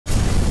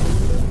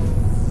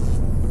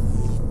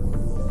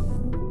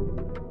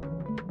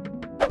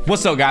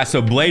What's up, guys?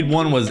 So Blade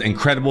 1 was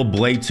incredible.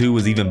 Blade 2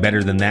 was even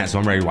better than that. So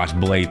I'm ready to watch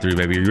Blade 3,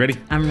 baby. Are you ready?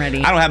 I'm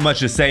ready. I don't have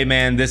much to say,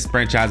 man. This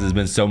franchise has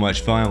been so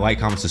much fun. Like,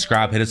 comment,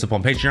 subscribe, hit us up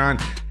on Patreon,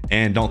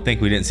 and don't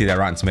think we didn't see that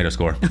Rotten Tomato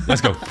score.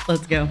 Let's go.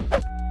 Let's go.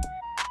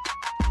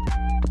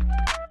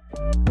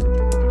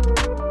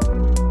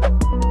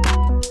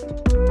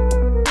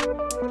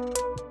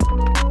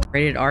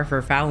 Rated R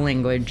for foul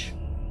language.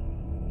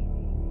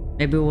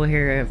 Maybe we'll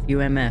hear a few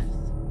MFs.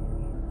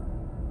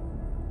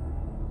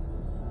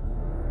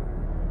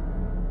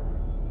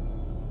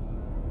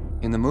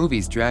 In the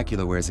movies,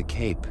 Dracula wears a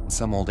cape, and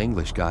some old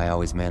English guy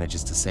always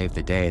manages to save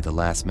the day at the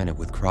last minute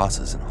with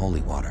crosses and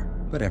holy water.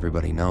 But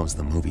everybody knows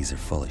the movies are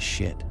full of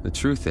shit. The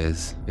truth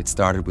is, it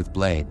started with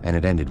Blade, and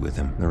it ended with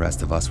him. The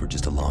rest of us were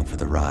just along for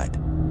the ride.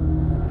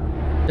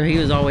 So he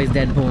was always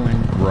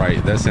Deadpooling.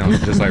 Right, that sounds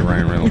just like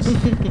Ryan Reynolds.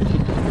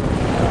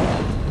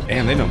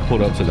 Damn, they done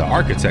pulled up to the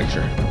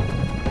architecture.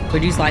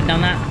 Would you slide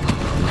down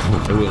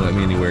that? They wouldn't let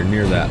me anywhere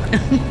near that.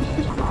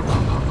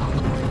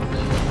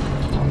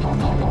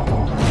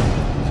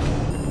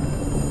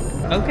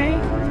 Okay.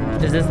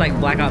 Is this like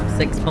Black Ops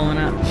 6 pulling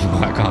up?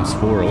 Black Ops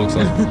 4, it looks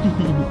like.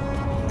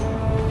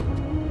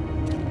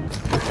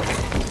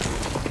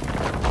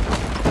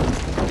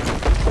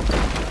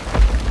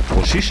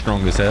 Well, she's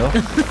strong as hell.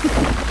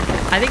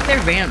 I think they're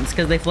vamps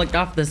because they flicked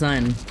off the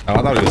sun. Oh,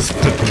 I thought he was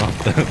flipping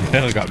off the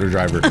helicopter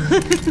driver. I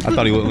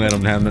thought he wouldn't let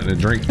him have nothing to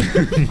drink. All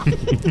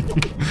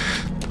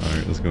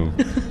right, let's go.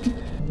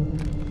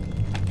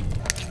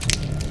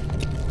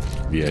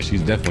 Yeah,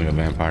 she's definitely a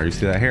vampire. You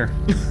see that hair?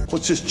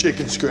 What's this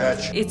chicken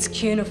scratch? It's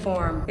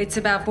cuneiform. It's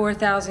about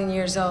 4,000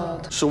 years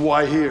old. So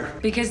why here?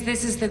 Because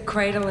this is the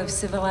cradle of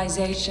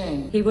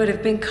civilization. He would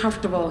have been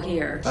comfortable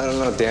here. I don't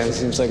know, Dan. It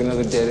seems like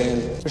another dead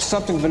end. There's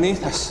something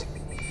beneath us.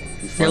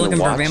 They're looking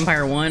for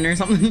Vampire 1 or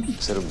something.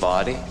 Is it a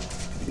body?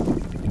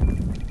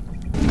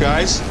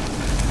 Guys?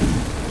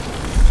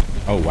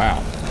 Oh,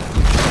 wow.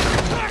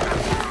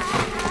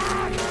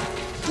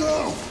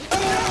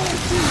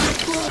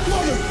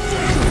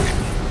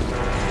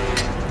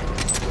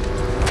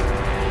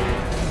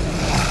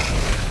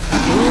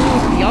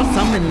 Y'all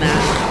summoned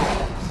that.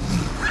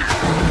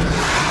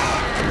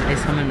 They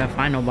summoned a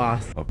final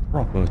boss. A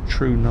proper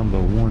true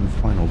 #1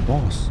 final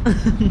boss.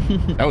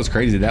 That was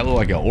crazy. That looked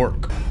like an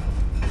orc.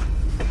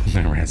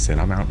 Ran said,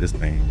 I'm out this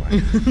thing.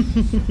 Like,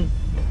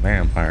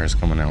 vampires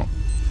coming out.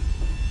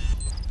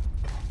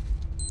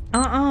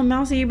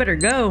 Mousy, you better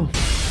go.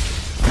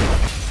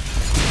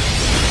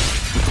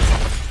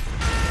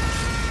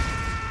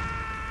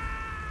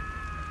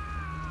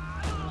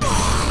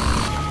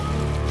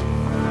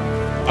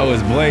 Oh,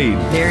 it's Blade.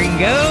 There he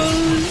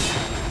goes.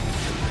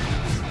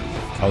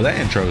 Oh, that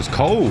intro is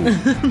cold.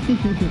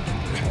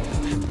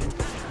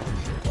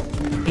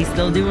 He's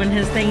still doing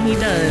his thing he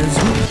does.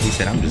 He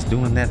said, I'm just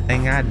doing that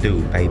thing I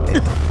do,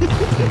 baby.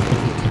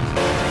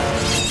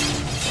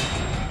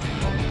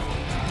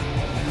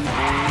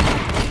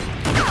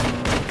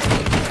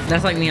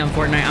 That's like me on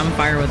Fortnite. I'm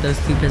fire with those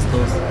 2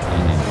 pistols.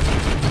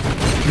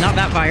 Not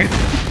that fire.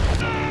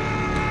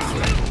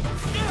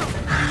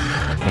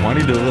 Why do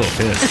you do a little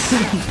piss?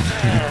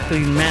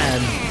 He's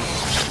mad.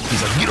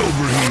 He's like, get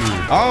over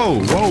here.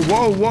 Oh, whoa,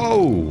 whoa,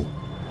 whoa.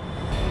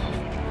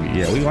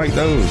 Yeah, we like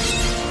those.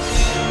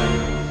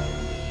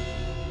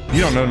 You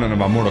don't know nothing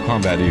about Mortal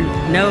Kombat, do you?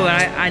 No,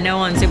 I know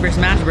on Super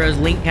Smash Bros.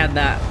 Link had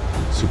that.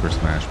 Super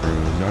Smash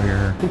Bros. Y'all hear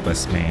her? Super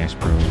Smash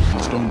Bros.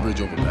 Stone Bridge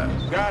overpass.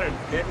 Got it.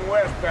 Heading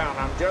westbound.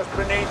 I'm just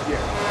beneath you.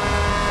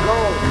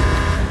 Go.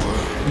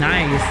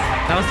 Nice.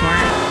 That was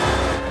smart.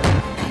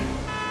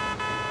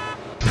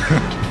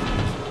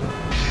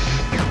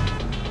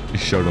 He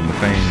showed him the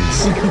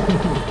fangs.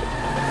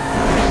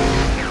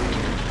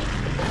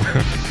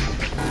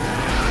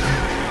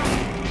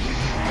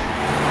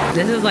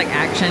 This is like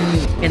action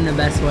in the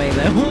best way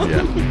though.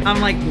 Yeah.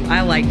 I'm like,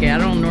 I like it. I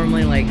don't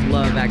normally like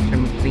love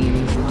action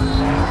scenes.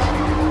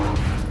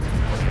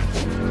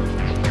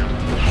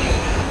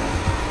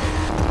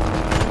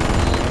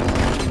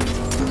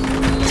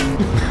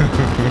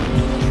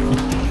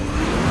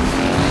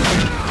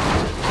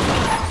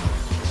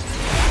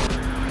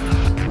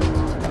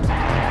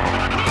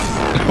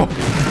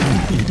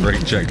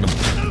 Great checking him.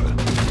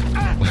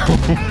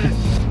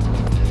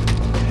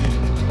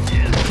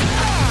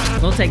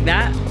 We'll take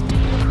that.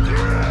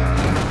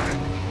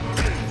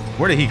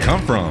 Where did he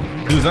come from?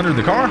 He was under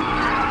the car?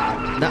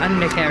 The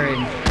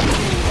undercarriage.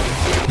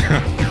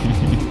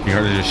 He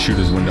hardly just shoot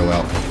his window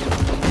out.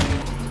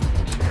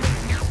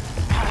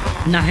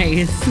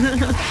 Nice.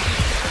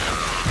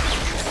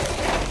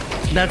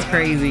 That's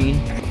crazy.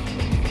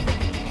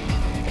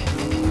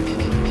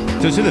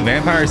 So to the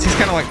vampires, he's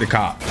kind of like the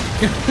cop.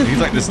 He's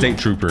like the state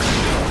trooper.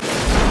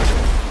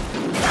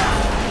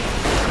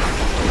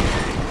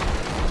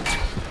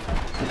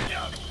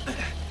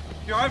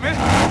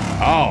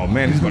 Oh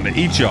man, he's going to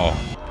eat y'all.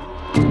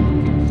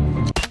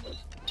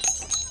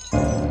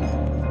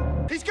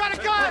 He's got a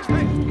gun!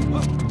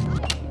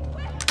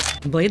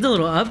 Blade's a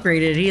little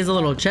upgraded. He has a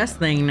little chest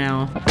thing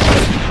now.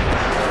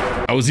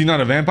 Oh, is he not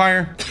a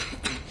vampire?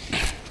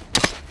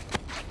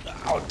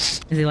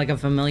 Is he like a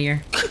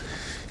familiar?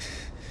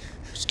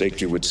 Staked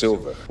you with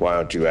silver. Why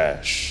aren't you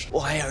ash?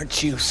 Why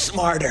aren't you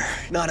smarter?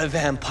 Not a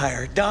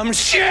vampire, dumb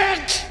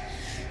shit!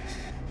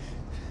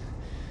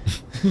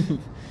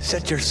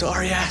 Set your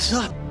sorry ass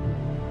up.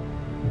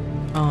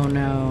 Oh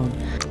no.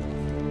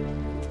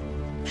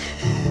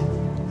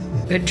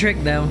 Good trick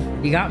though.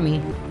 You got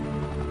me.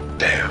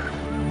 Damn.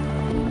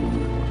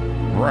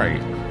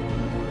 Right.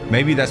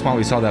 Maybe that's why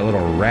we saw that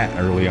little rat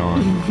early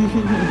on.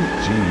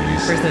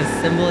 Jeez. For the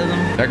symbolism.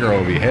 That girl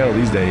will be hell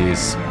these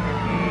days.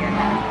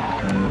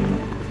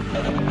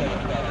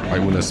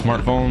 Like with a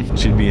smartphone,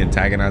 she'd be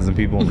antagonizing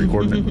people and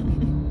recording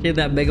it. She had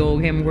that big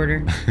old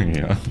camcorder.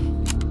 Yeah.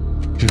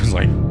 She was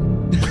like.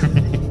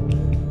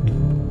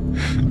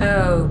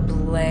 Oh,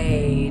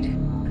 Blade.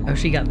 Oh,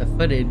 she got the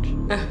footage.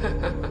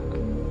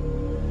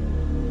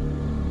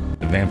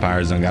 The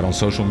vampires done got on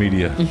social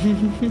media.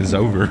 It's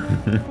over.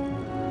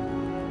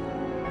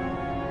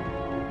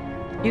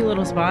 Cute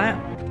little spot.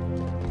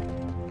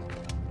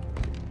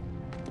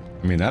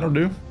 I mean, that'll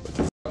do.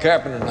 What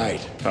happened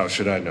tonight? How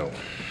should I know?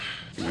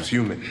 He was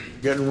human.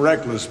 Getting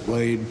reckless,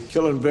 Blade.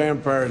 Killing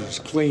vampires is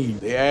clean.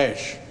 The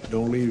ash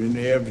don't leave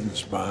any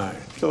evidence behind.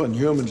 Killing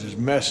humans is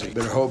messy.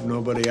 Better hope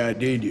nobody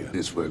ID'd you.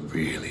 This worked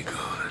really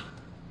good.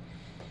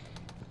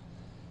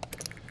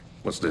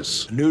 What's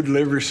this? A new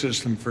delivery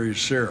system for your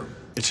serum.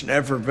 It's an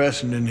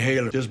effervescent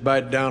inhaler. Just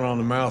bite down on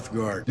the mouth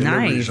guard.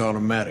 Delivery's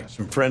automatic.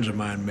 Some friends of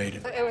mine made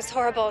it. It was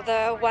horrible.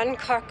 The one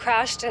car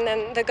crashed, and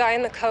then the guy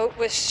in the coat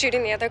was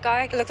shooting the other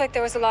guy. It looked like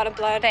there was a lot of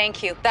blood.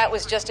 Thank you. That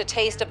was just a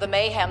taste of the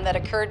mayhem that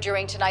occurred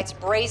during tonight's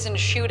brazen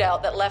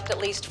shootout that left at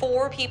least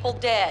 4 people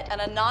dead. An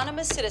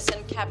anonymous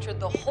citizen captured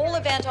the whole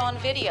event on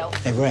video.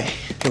 Hey, Ray,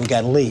 we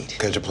got a lead.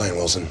 Catch a plane,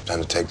 Wilson. Time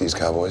to take these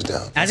cowboys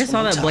down. I just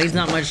saw that Blade's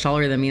not much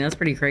taller than me. That's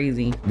pretty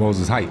crazy. What was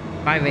his height?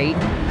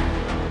 5'8".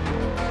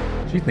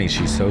 She thinks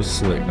she's so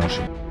slick, don't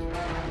she?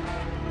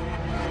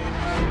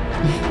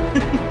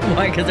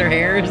 Why? Because her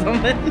hair or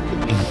something?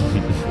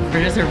 Or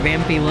just her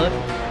vampy look?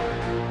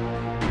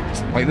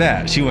 Like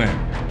that. She went.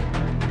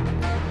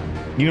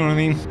 You know what I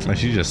mean? Like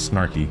she's just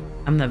snarky.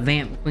 I'm the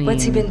vamp queen.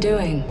 What's he been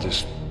doing?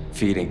 Just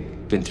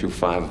feeding. Been through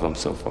 5 of them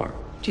so far.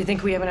 Do you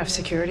think we have enough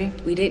security?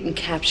 We didn't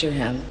capture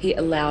him. He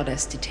allowed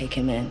us to take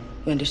him in.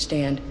 You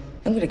understand?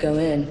 I'm gonna go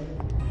in.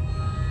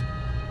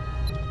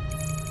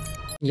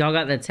 Y'all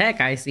got the tech,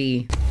 I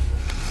see.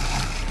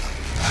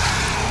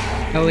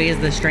 Oh, he has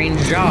the strange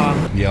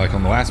jaw. Yeah, like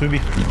on the last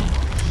movie.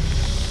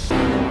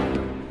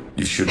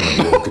 You shouldn't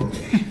have woken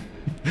me.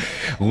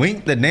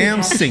 Link the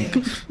damn sink.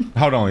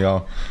 Hold on,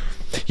 y'all.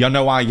 Y'all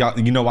know why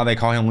you know why they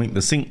call him Link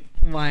the Sink?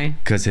 Why?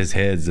 Because his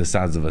head's the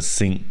size of a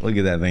sink. Look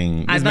at that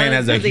thing. I This man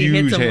has a he hits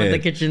huge him with the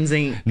head. kitchen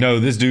sink.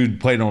 No, this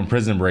dude played on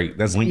Prison Break.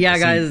 That's Link Yeah, the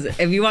guys, Sink.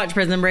 if you watch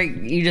Prison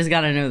Break, you just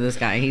gotta know this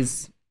guy.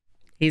 He's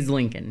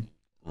Lincoln.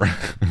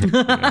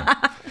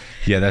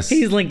 Yeah, that's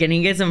He's Lincoln.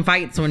 He gets in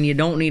fights when you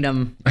don't need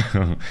him.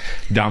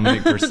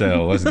 Dominic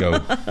Purcell. Let's go.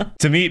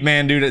 To me,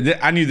 man, dude,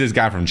 I knew this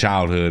guy from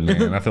childhood,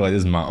 man. I feel like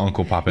this is my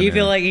uncle popping You in.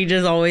 feel like he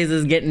just always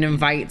is getting in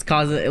fights,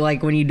 cause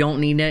like when you don't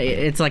need it,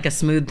 it's like a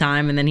smooth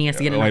time, and then he has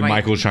to get in a like fight.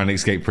 Michael's trying to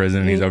escape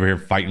prison and he's over here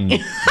fighting the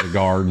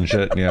guard and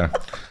shit. Yeah.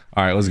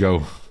 All right, let's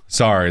go.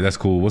 Sorry, that's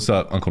cool. What's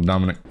up, Uncle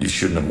Dominic? You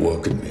shouldn't have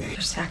woken me.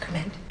 Your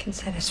sacrament can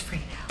set us free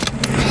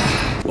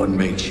now. What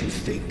makes you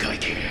think I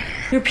care?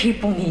 Your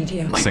people need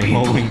you. Same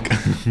old Link.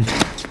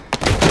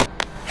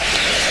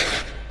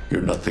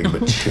 You're nothing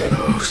but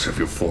shadows of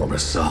your former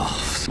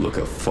selves. Look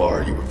how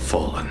far you have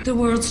fallen. The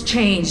world's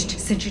changed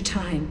since your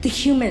time. The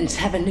humans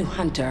have a new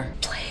hunter.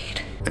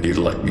 Blade. And you'd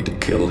like me to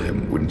kill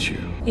him, wouldn't you?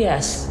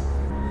 Yes.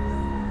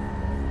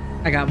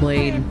 I got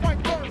Blade.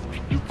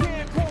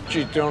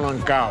 Chitón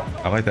on cow.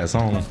 I like that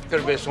song.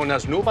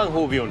 Cervezonas nuban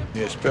hubion.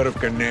 Espero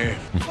que ne.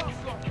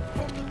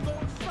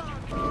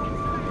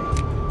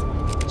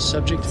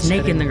 Subject is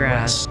Snake in the heading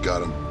grass. west.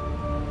 Got him.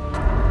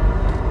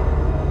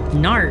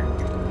 Nart.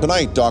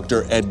 Tonight,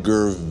 Dr.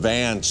 Edgar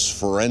Vance,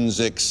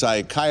 forensic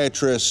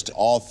psychiatrist,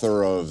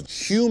 author of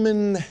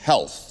Human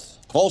Health.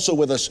 Also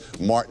with us,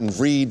 Martin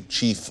Vreed,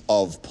 Chief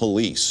of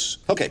Police.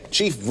 Okay,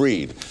 Chief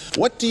Vreed,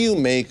 what do you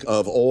make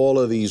of all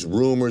of these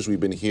rumors we've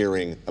been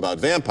hearing about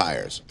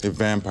vampires? If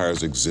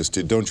vampires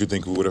existed, don't you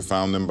think we would have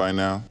found them by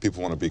now?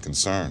 People want to be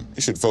concerned.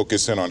 You should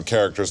focus in on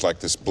characters like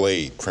this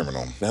Blade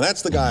criminal. Now,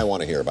 that's the guy I want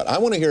to hear about. I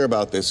want to hear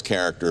about this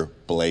character,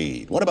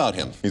 Blade. What about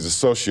him? He's a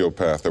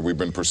sociopath that we've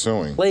been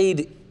pursuing.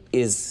 Blade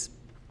is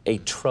a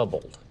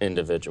troubled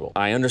individual.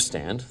 I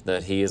understand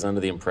that he is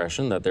under the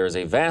impression that there is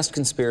a vast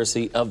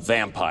conspiracy of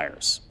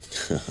vampires.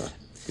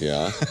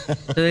 Yeah.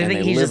 Do they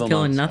think he's just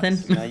killing nothing?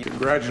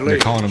 Congratulations. They're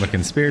calling him a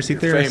conspiracy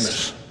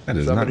theorist. Famous. That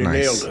is Somebody not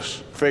nice. nailed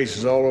us.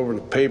 Faces all over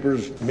the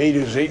papers.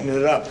 Media's eating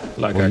it up.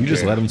 Well, you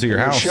just let him to your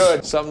We house.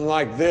 should. Something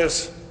like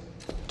this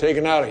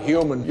Taking out a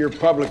human, you're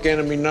public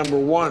enemy number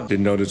one.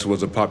 Didn't know this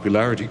was a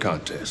popularity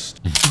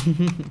contest.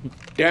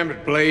 Damn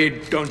it,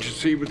 Blade. Don't you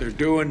see what they're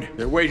doing?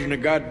 They're waging a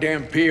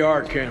goddamn PR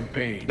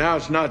campaign. Now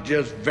it's not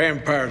just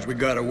vampires we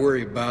gotta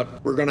worry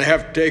about. We're gonna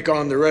have to take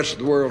on the rest of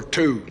the world,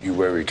 too. You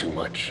worry too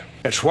much.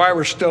 That's why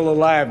we're still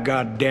alive,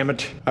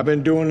 goddammit. I've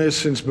been doing this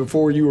since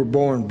before you were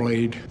born,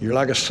 Blade. You're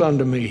like a son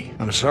to me.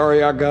 I'm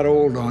sorry I got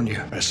old on you.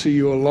 I see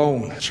you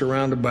alone,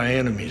 surrounded by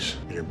enemies,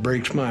 and it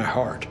breaks my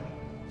heart.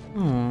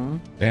 Aww.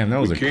 Damn,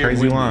 that was a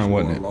crazy line,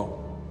 wasn't it?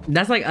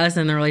 That's like us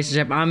in the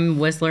relationship. I'm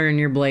Whistler and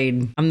you're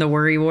Blade. I'm the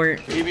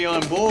worrywart. Baby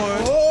on board.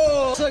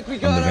 Oh, looks like we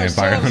got I'm the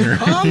vampire hunter.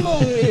 combo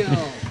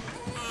meal.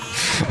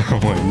 I'm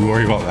like, we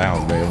worry about the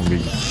house, babe. I'm gonna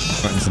be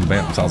hunting some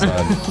vamps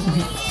outside.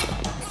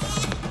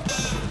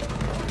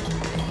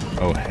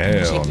 Oh,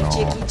 hell no.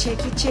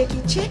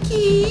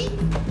 Checky.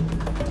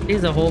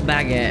 He's a whole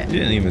baguette. He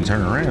didn't even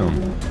turn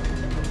around.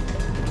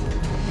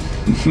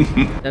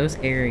 So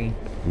scary.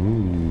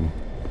 Ooh.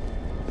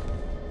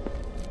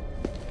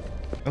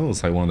 That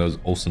looks like one of those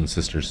Olsen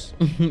sisters.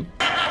 What's for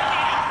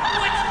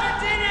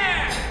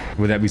dinner?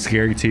 Would that be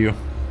scary to you?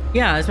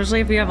 Yeah, especially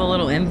if you have a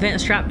little infant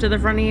strapped to the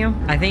front of you.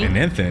 I think. An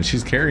infant?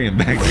 She's carrying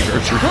bags of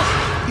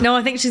groceries. No,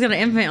 I think she's got an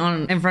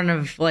infant in front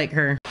of like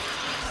her.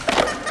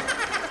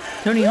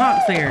 Tony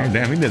Hawk's there. Oh,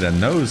 damn, he did a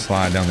nose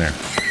slide down there.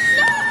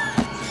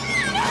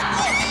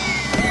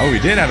 Oh, he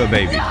did have a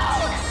baby.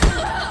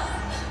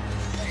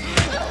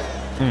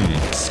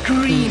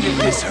 Scream if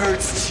this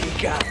hurts,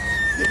 chica.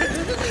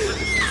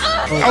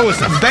 Oh,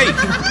 it's a bait.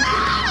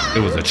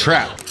 It was a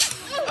trap.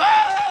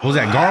 Was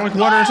that garlic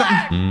water or something?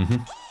 Mm-hmm.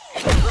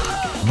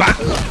 Bah.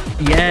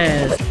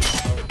 Yes.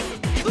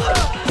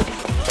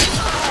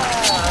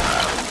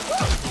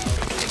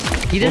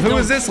 Well, who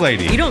is this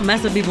lady? You don't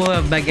mess with people who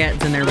have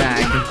baguettes in their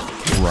bag.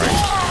 Right.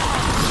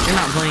 You're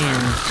not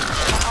playing.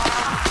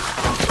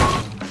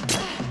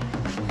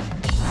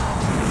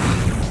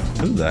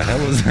 Who the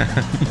hell is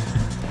that?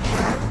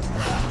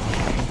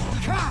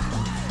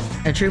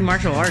 A true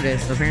martial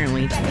artist,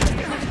 apparently.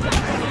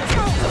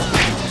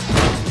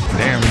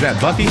 Damn, is that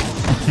Bucky?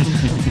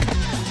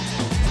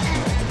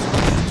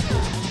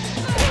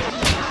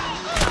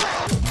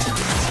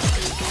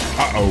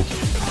 Uh-oh.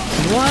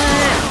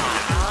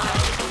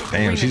 What?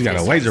 Damn, she's got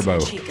a laser bow.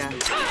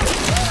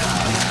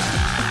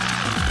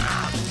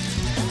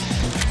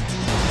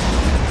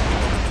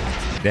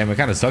 Damn, it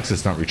kind of sucks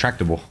it's not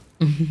retractable.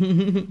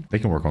 They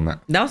can work on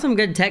that. That was some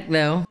good tech,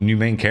 though. New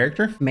main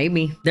character?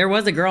 Maybe. There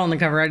was a girl on the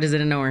cover. I just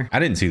didn't know her. I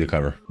didn't see the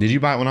cover. Did you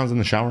buy it when I was in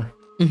the shower?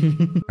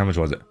 How much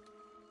was it?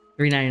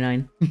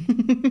 $3.99.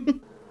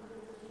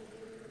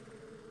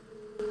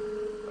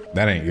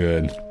 That ain't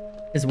good.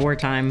 It's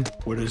wartime.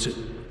 What is it?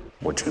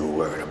 What you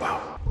worried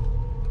about?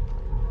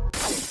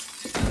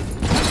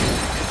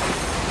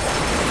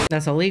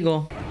 That's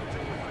illegal.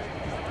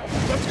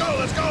 Let's go,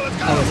 let's go, let's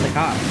go! Oh, it's the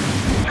cop.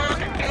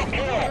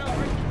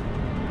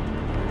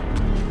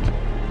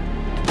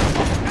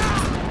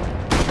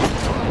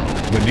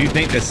 But do you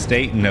think the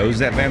state knows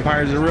that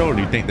vampires are real, or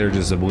do you think they're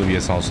just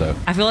oblivious also?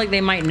 I feel like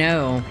they might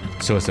know.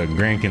 So it's a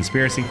grand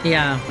conspiracy?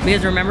 Yeah,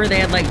 because remember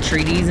they had like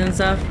treaties and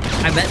stuff?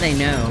 I bet they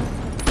know.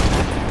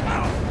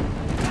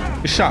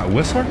 You shot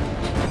Whistler?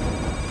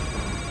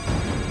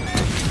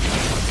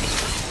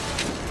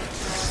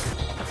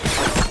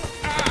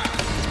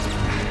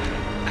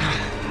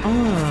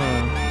 Oh.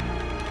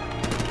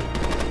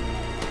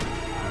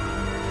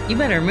 You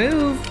better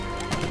move.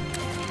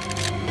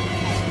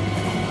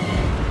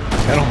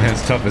 That old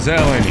man's tough as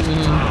hell, ain't he?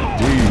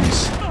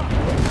 Jeez.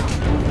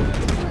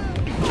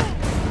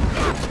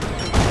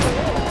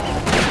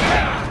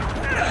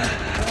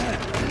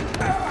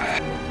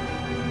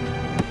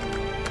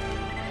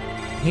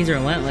 He's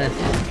relentless.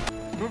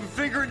 Move a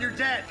finger and you're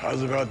dead.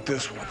 How's about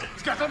this one?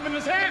 He's got something in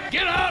his hand.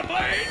 Get out,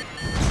 Blade!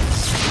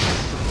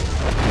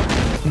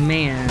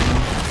 Man.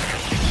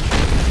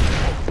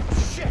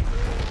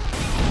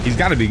 He's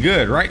got to be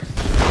good, right?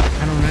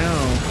 I don't know.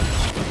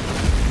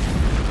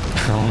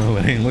 I don't know.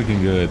 It ain't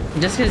looking good.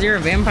 Just because you're a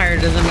vampire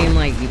doesn't mean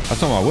like... I'm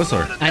talking about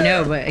Whistler. I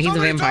know, but he's a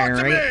vampire,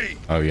 right?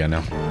 Oh, yeah,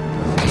 no.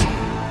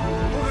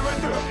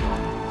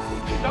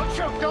 Don't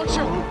shoot, don't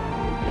shoot!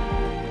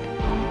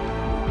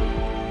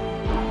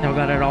 Y'all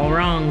got it all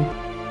wrong.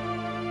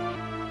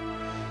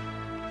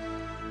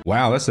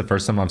 Wow, that's the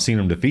first time I've seen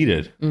him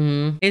defeated.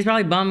 Mm-hmm. He's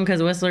probably bummed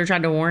because Whistler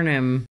tried to warn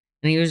him,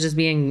 and he was just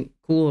being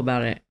cool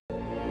about it.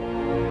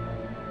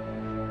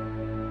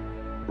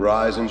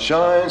 Rise and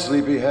shine,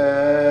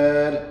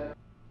 sleepyhead.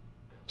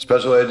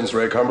 Special Agents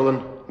Ray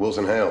Cumberland,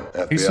 Wilson Hale,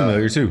 FBI. He's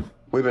familiar too.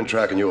 We've been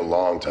tracking you a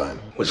long time.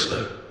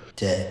 Whistler.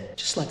 Dead,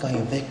 just like all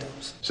your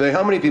victims. Say,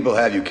 how many people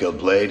have you killed,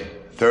 Blade?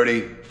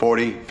 30,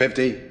 40,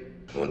 50?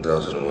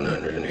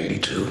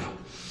 1,182.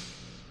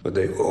 But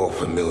they were all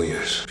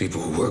familiars.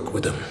 People who work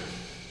with them.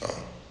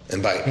 Oh,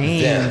 and by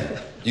them,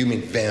 you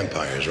mean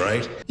vampires,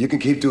 right? You can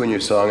keep doing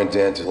your song and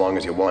dance as long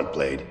as you want,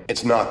 Blade.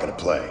 It's not gonna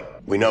play.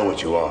 We know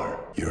what you are.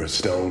 You're a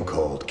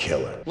stone-cold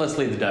killer. Let's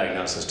leave the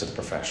diagnosis to the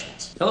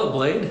professionals. Hello,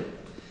 Blade.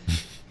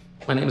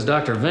 My name is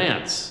Dr.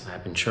 Vance.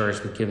 I've been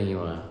charged with giving you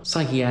a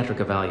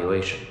psychiatric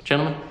evaluation.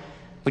 Gentlemen,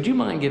 would you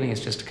mind giving us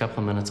just a couple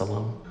of minutes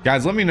alone?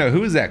 Guys, let me know,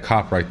 who is that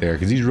cop right there?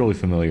 Because he's really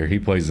familiar. He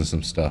plays in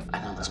some stuff. I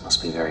know this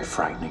must be very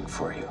frightening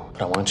for you,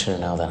 but I want you to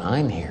know that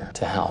I'm here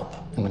to help.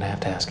 I'm gonna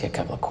have to ask you a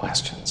couple of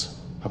questions,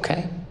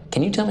 okay?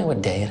 Can you tell me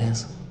what day it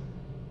is?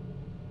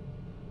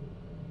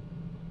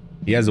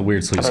 He has a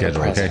weird sleep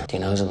schedule, okay? Do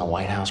you know who's in the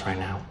White House right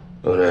now?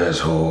 An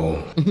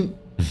asshole.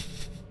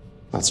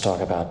 Let's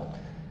talk about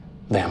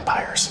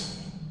vampires.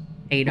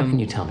 Hate What them. can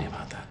you tell me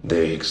about that?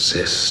 They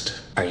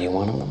exist. Are you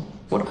one of them?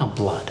 What about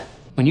blood?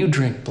 When you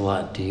drink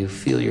blood, do you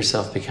feel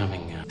yourself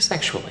becoming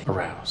sexually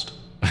aroused?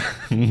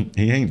 He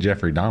ain't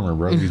Jeffrey Dahmer,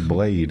 bro. He's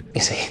Blade.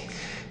 You see, it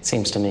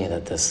seems to me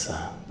that this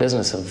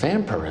business of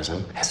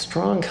vampirism has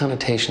strong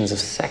connotations of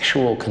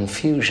sexual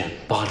confusion,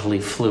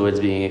 bodily fluids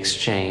being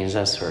exchanged,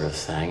 that sort of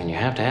thing, and you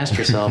have to ask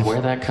yourself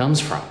where that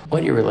comes from.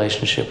 What your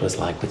relationship was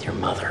like with your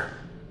mother.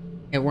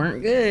 It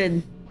weren't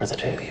good. Were the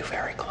two of you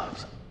very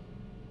close?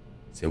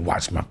 He said,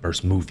 watch my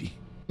first movie.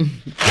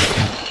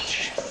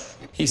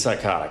 He's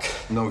psychotic.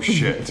 No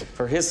shit.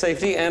 For his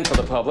safety and for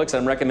the public's,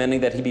 I'm recommending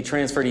that he be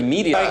transferred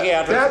immediately.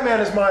 That man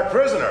is my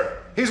prisoner.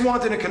 He's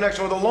wanted in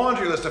connection with a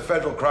laundry list of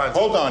federal crimes.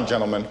 Hold on,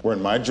 gentlemen. We're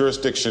in my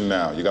jurisdiction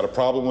now. You got a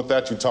problem with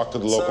that? You talk to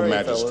the local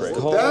magistrate.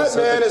 That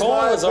man is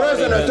my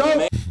prisoner.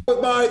 Don't with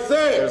my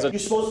thing. You're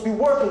supposed to be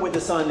working with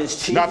us on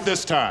this, Chief. Not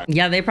this time.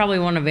 Yeah, they probably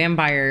want a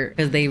vampire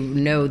because they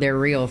know they're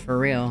real for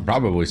real.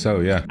 Probably so,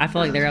 yeah. I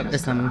feel like they're up to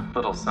some.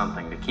 Little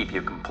something to keep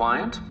you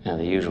compliant. Yeah,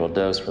 the usual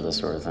dose for this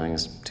sort of thing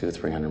is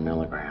 200-300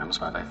 milligrams,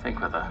 but I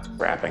think with a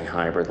wrapping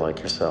hybrid like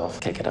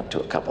yourself, kick it up to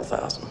a couple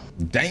thousand.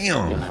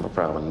 Damn. You don't have a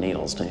problem with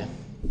needles, do you?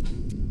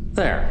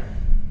 There.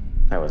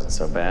 That wasn't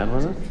so bad,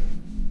 was it?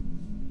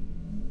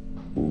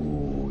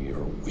 Ooh, you're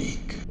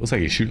weak. Looks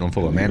like he's shooting them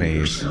full of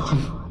mayonnaise.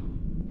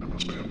 That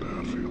must be a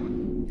bad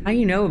feeling. How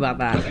you know about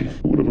that?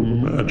 Who would have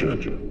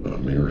imagined a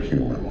mere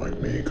human like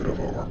me could have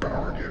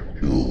overpowered you?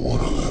 You're one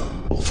of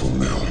them. A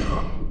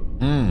familiar.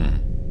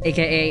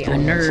 AKA a For 5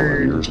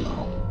 nerd. years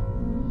now.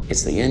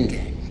 It's the end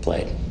game,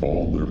 Blade.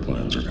 All their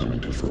plans are coming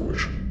to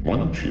fruition. Why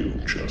don't you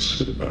just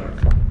sit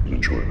back and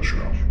enjoy the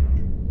show?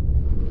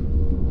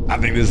 I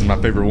think this is my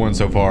favorite one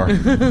so far.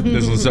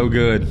 This one's so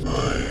good.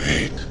 I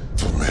hate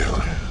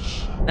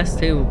familiars. Us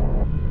too.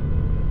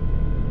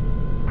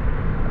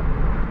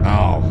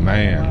 Oh,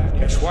 man.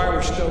 That's why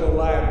we're still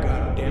alive,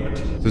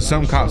 goddammit. So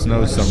some cops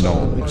know, some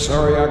don't.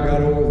 Sorry I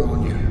got old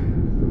on you.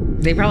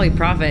 They probably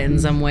profit in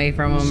some way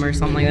from them or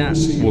something like that.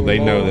 Well, they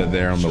know that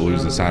they're on the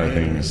losing side of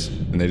things,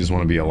 and they just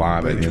want to be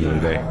alive at the end of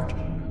the day.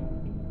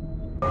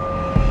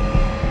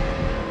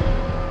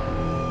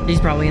 He's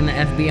probably in the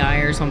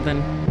FBI or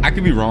something. I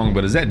could be wrong,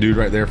 but is that dude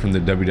right there from the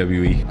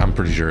WWE? I'm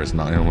pretty sure it's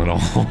not him at all.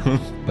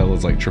 That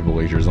looks like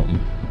Triple H or something.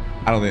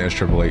 I don't think that's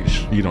Triple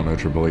H. You don't know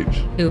Triple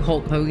H. Who,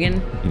 Hulk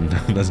Hogan?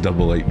 That's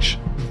Double H.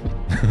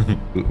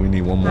 We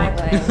need one more. Hi,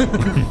 Blake.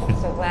 I'm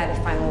so glad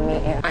to finally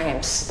meet you. I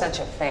am such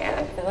a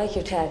fan. I like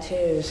your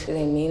tattoos. Do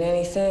they mean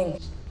anything?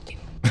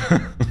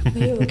 Are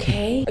you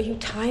okay? Are you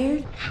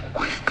tired?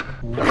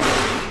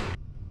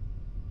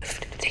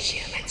 The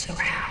humans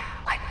around,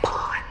 like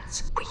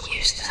pawns. We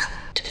use them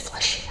to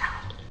flesh you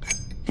out.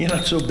 You're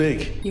not so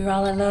big. You're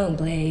all alone,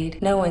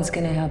 Blade. No one's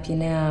gonna help you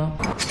now.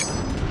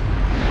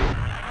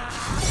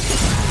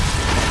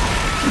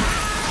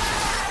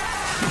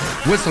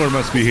 Whistler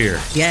must be here.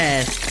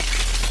 Yes.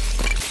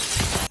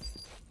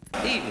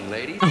 Evening,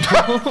 ladies.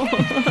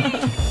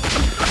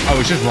 Oh,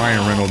 it's just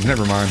Ryan Reynolds.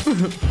 Never mind.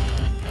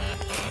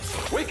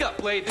 Wake up,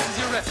 Blade. This is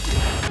your rescue.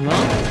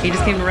 Well, he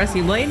just came to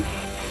rescue Blade.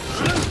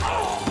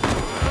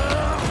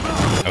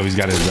 Oh, he's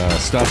got his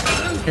stuff.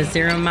 His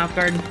serum mouth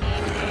guard.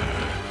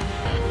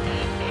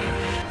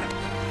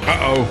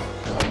 Uh-oh.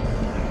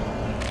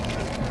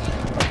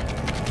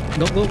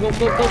 Go, go, go,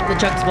 go, go. The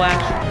Chuck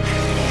splash.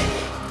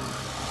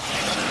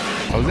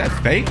 Oh, is that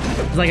fake?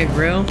 It's like a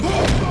grill.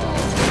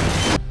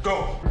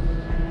 Go.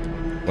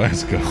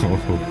 Let's go.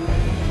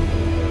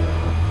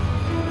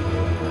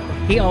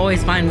 He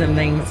always finds them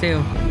things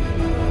too.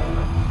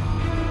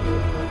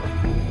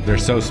 They're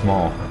so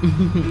small.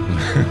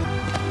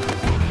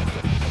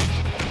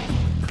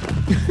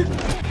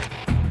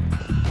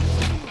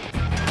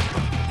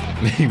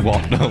 He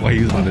walked up like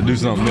he was about to do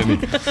something, didn't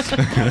he?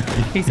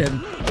 He said.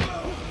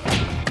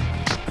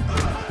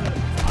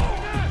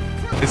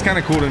 It's kind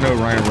of cool to know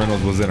Ryan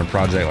Reynolds was in a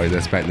project like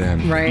this back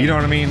then. Right. You know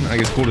what I mean? Like,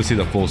 it's cool to see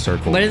the full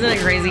circle. But isn't it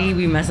crazy he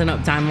be messing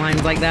up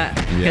timelines like that?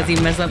 Because Yeah. he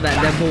messed up that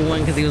Deadpool one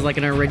because he was like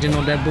an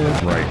original Deadpool.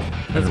 Right.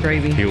 That's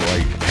crazy. He was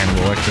like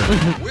Hannibal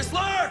Lecter.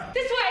 Whistler!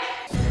 This way!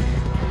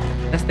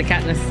 That's the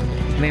Katniss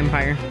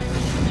vampire.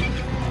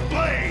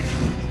 Blade,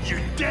 you're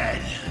dead.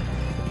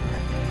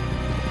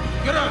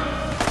 Get up!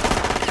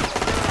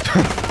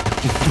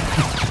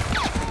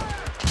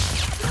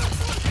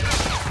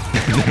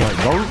 Like,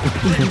 go.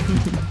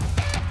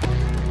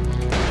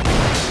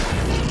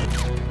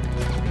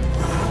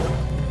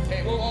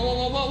 Hey,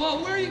 whoa,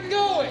 where are you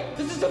going?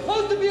 This is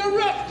supposed to be a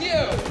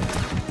rescue!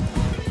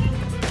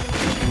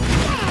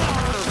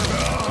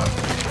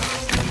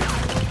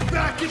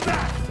 Back, get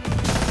back.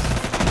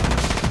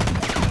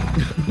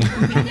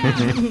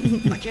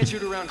 I can't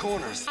shoot around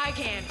corners. I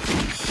can.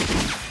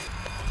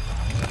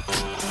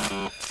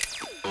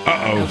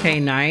 Uh-oh. Okay,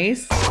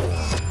 nice.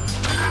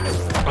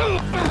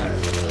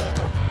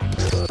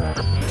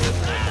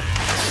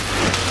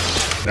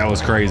 That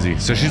was crazy.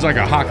 So she's like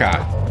a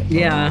Hawkeye.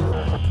 Yeah.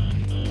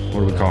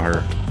 What do we call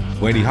her?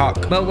 Lady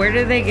Hawk. But where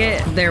did they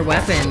get their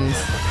weapons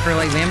for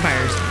like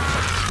vampires?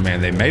 Man,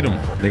 they made them.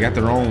 They got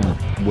their own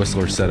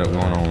Whistler setup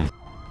going on.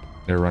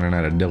 They're running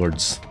out of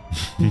Dillards.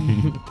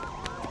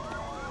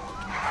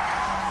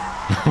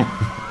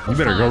 You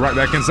better go right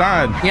back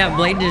inside. Yeah,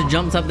 Blade just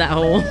jumps up that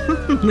hole.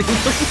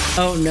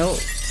 Oh, no.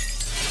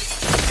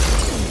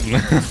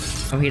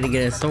 Oh, he had to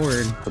get his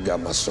sword.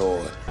 Forgot my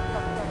sword.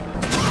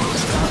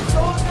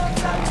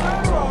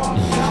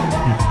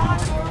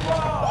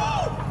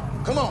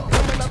 Come on.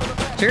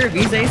 Sure, if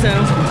you say so.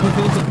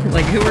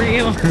 Like, who are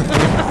you?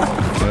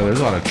 Yeah, there's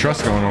a lot of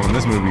trust going on in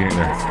this movie, ain't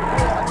there?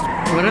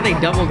 What are they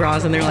double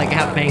crossing? They're like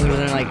half fangs and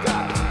they're like,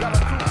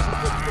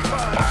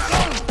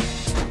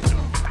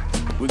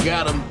 We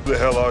got him. Who the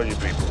hell are you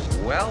people?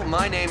 Well,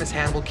 my name is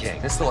Hannibal King.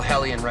 This little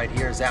hellion right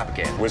here is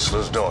Abigail.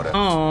 Whistler's daughter.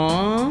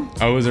 aww,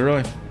 Oh, is it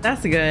really?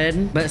 that's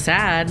good, but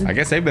sad. I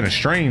guess they've been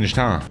estranged,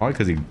 huh? Probably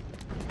because he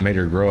made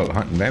her grow up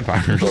hunting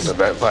vampires. Well, the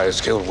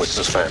vampires killed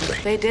Whistler's family.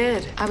 They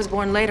did. I was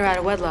born later out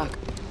of wedlock.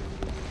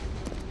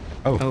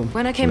 Oh.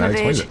 When I came That of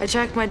explains age, it. I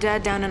tracked my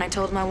dad down and I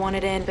told him I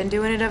wanted in. Been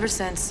doing it ever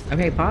since.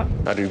 Okay, Pop.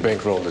 How do you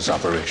bankroll this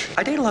operation?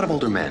 I date a lot of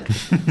older men.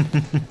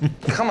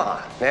 Come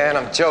on, man,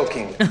 I'm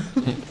joking.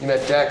 You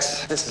met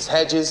Dex. This is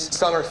Hedges.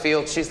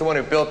 Summerfield, she's the one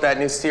who built that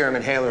new serum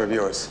inhaler of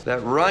yours.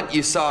 That runt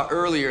you saw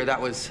earlier, that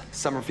was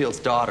Summerfield's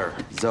daughter,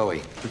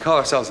 Zoe. We call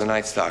ourselves the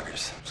Night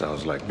Stalkers.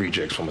 Sounds like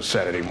rejects from a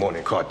Saturday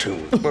morning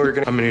cartoon.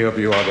 How many of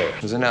you are there?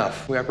 There's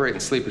enough. We operate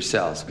in sleeper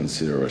cells.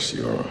 Consider us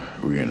your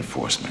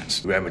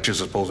reinforcements. You amateurs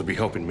are supposed to be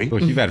helping me.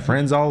 Look, you've had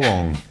friends all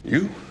along.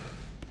 You?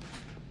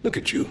 Look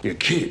at you. You're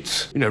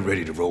kids. You're not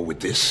ready to roll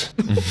with this.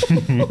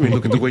 I mean,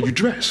 look at the way you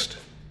dressed.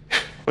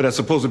 But that's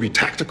supposed to be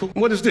tactical?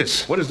 What is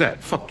this? What is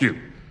that? Fuck you.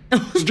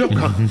 It's a joke,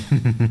 huh?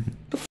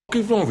 The fuck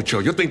is wrong with you?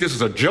 You think this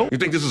is a joke? You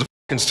think this is a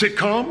fucking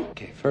sitcom?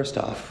 Okay, first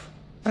off,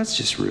 that's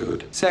just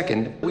rude.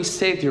 Second, we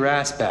saved your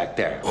ass back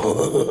there.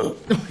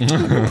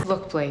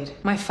 Look, Blade,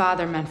 my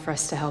father meant for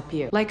us to help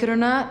you. Like it or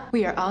not,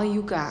 we are all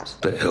you got.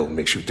 The hell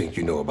makes you think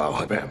you know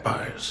about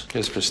vampires?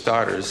 Just for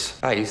starters,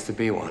 I used to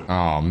be one.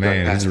 Oh,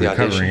 man, he's a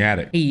recovering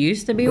addict. He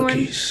used to be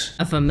Rookies.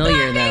 one? A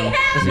familiar, though.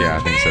 Yeah,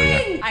 I think so,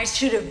 yeah. I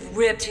should have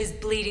ripped his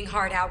bleeding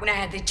heart out when I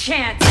had the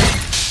chance.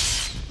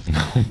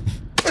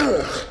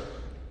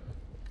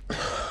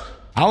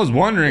 I was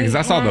wondering, because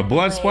I saw the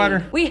blood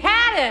splatter. We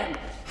had him.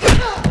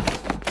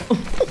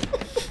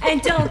 And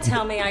don't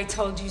tell me I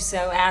told you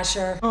so,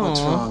 Asher.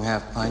 What's wrong,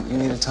 Half Pint? You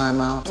need a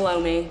timeout? Blow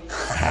me.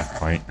 Half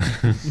pint.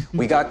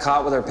 We got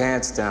caught with our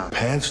pants down.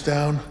 Pants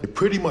down? They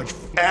pretty much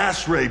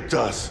ass raped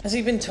us. Has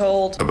he been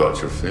told? About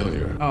your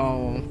failure.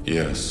 Oh.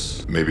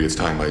 Yes. Maybe it's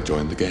time I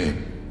joined the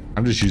game.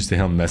 I'm just used to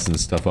him messing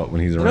stuff up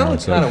when he's No, around.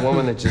 it's not a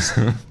woman that just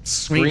When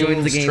he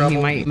joins the screams game, trouble.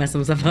 he might mess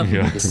himself up.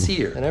 Yeah. You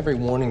see her, and every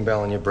warning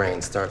bell in your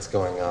brain starts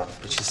going off.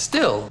 But you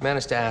still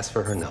managed to ask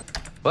for her number.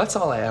 Well, that's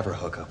all I ever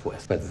hook up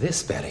with. But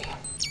this Betty,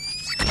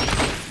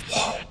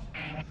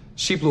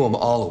 she blew them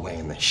all away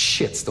in the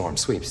shitstorm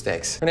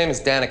sweepstakes. Her name is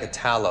Danica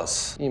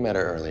Talos. You met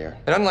her earlier.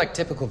 And unlike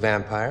typical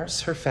vampires,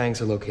 her fangs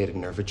are located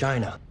in her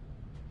vagina.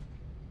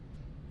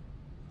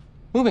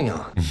 Moving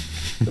on.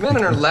 The man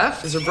on her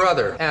left is her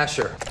brother,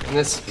 Asher. And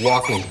this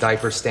walking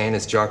diaper stain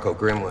is Jarko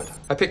Grimwood.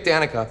 I picked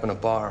Danica up in a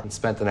bar and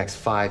spent the next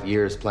 5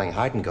 years playing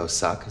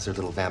hide-and-go-suck as her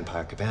little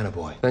vampire cabana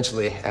boy.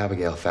 Eventually,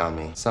 Abigail found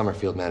me.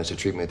 Summerfield managed to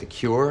treat me with a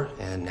cure,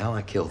 and now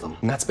I killed him.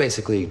 And that's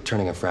basically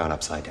turning a frown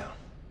upside down.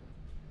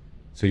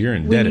 So you're We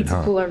indebted, need to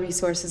huh? pool our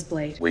resources,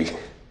 Blade. We.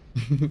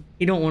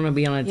 You don't want to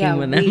be on a team Yeah,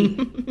 with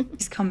them.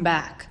 He's come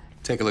back.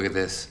 Take a look at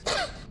this.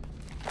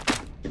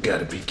 You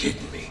gotta be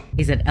kidding me.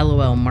 He said,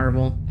 LOL,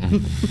 Marvel.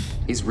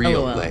 He's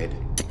real, LOL. Blade.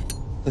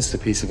 This is a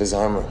piece of his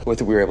armor.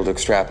 With it, we were able to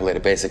extrapolate a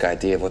basic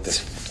idea of what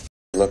this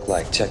looked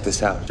like. Check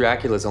this out.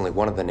 Dracula's only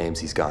one of the names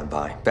he's gone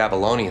by.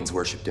 Babylonians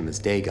worshipped him as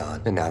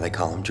Dagon, and now they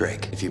call him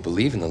Drake. If you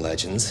believe in the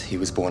legends, he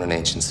was born in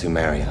ancient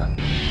Sumeria.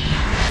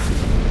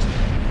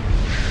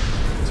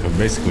 So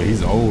basically,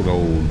 he's old.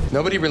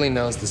 Nobody really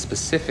knows the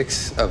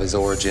specifics of his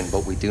origin,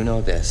 but we do know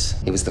this.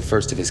 He was the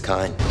first of his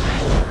kind.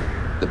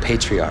 The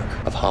patriarch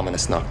of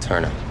Hominis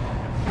Nocturna.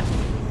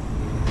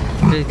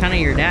 He's kind of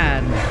your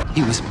dad.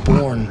 He was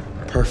born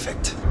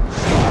perfect.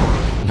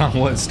 On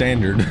what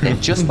standard?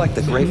 And just like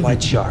the great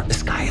white shark,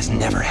 this guy has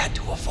never had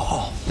to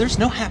evolve. There's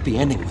no happy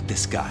ending with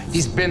this guy.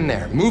 He's been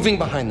there, moving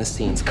behind the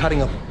scenes,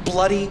 cutting a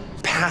bloody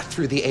path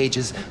through the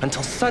ages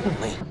until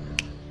suddenly,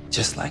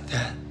 just like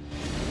that,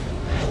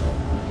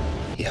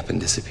 he up and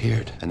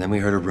disappeared. And then we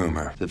heard a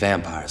rumor the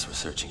vampires were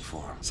searching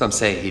for him. Some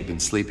say he'd been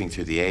sleeping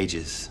through the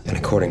ages. And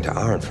according to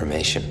our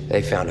information,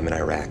 they found him in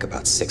Iraq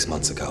about 6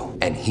 months ago.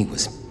 And he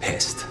was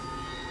pissed.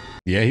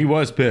 Yeah, he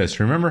was pissed,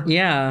 remember?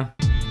 Yeah.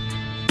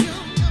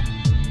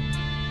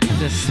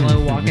 Just slow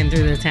walking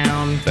through the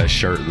town. That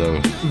shirt, though.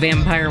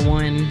 Vampire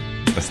 1.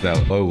 That's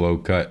that low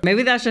cut.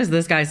 Maybe that's just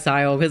this guy's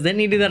style, because didn't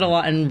he do that a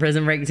lot in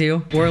Prison Break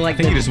too? Wore like I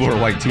think he just wore a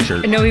white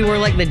t-shirt. No, he wore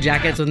like the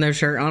jackets with no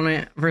shirt on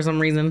it for some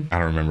reason. I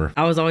don't remember.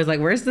 I was always like,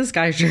 where's this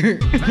guy's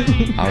shirt?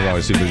 I was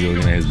always too busy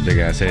looking at his big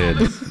ass head.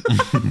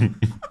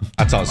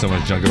 I talk so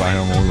much junk about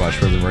him when we watch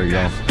Prison Break,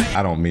 y'all.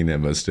 I don't mean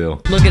it, but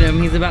still. Look at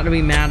him. He's about to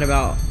be mad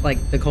about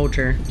like the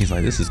culture. He's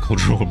like, this is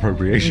cultural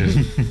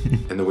appropriation.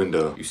 In the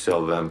window, you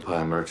sell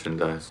vampire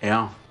merchandise.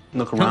 Yeah.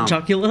 Look around.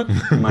 Chocula?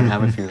 You might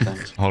have a few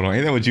things. Hold on,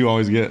 ain't that what you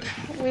always get?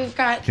 We've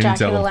got Can you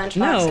tell Dracula him?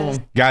 lunchboxes.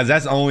 No. Guys,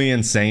 that's only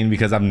insane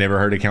because I've never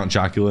heard of Count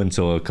Chocula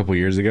until a couple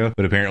years ago.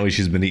 But apparently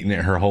she's been eating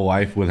it her whole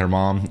life with her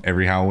mom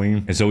every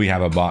Halloween. And so we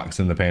have a box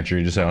in the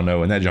pantry, just so I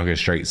know. And that junk is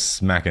straight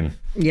smacking.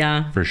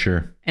 Yeah. For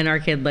sure. And our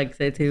kid likes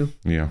it too.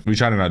 Yeah. We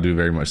try to not do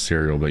very much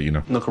cereal, but you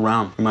know. Look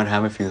around. You might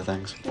have a few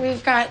things.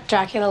 We've got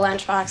Dracula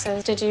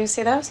lunchboxes. Did you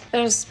see those?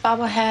 There's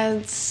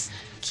bobbleheads,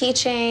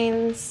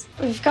 keychains.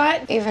 We've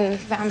got even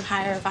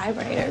vampire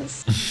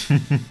vibrators.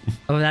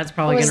 Oh, that's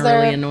probably Was gonna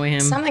really there annoy him.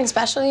 something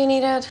special you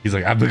needed? He's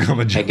like, I've become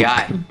a Hey, joke.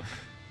 guy.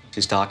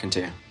 She's talking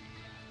to you.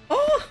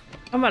 Oh,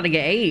 I'm about to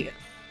get 8.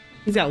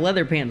 He's got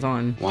leather pants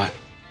on. What?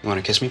 You want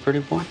to kiss me, pretty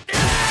boy?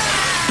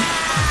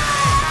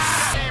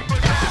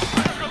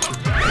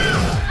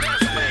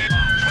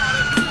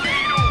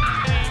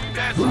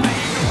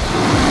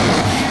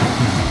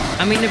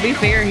 I mean, to be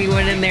fair, he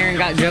went in there and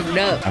got joked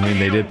up. I mean,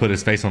 they did put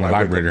his face on the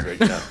vibrator.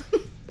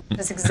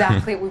 That's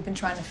exactly what we've been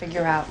trying to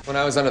figure out. When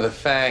I was under the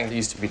Fang, there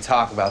used to be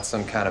talk about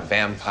some kind of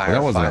vampire.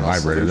 Well, that wasn't a final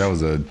vibrator.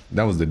 solution.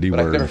 That was the D But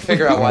I word. could never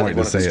figure out why I they don't want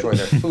like to say destroy it.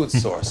 their food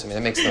source. I mean,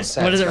 that makes no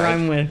sense. What does it right?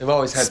 rhyme with? They've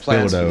always had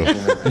plans for the Spildo.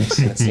 human race,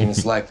 and it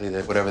seems likely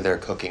that whatever they're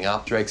cooking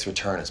up, Drake's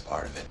return is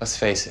part of it. Let's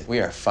face it, we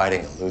are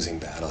fighting a losing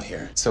battle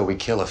here. So we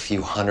kill a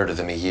few hundred of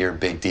them a year,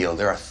 big deal.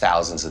 There are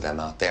thousands of them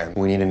out there.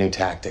 We need a new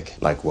tactic.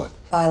 Like what?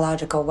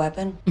 Biological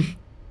weapon.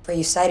 For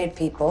you sighted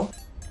people,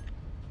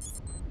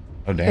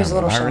 Oh, damn. here's a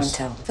little show and virus?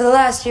 tell. For the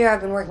last year,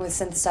 I've been working with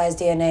synthesized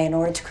DNA in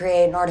order to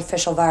create an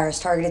artificial virus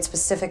targeted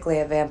specifically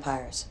at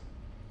vampires.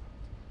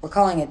 We're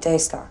calling it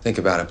Daystar. Think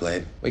about it,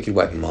 Blade. We could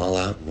wipe them all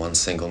out in one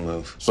single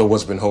move. So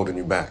what's been holding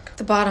you back?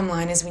 The bottom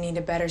line is we need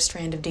a better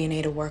strand of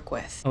DNA to work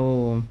with.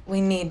 Oh. We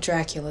need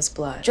Dracula's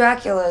blood.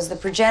 Dracula is the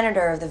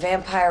progenitor of the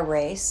vampire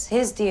race.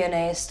 His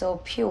DNA is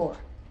still pure.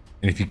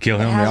 And if you kill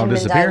It him, they all hasn't been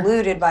disappear?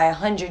 diluted by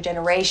 100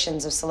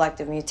 generations of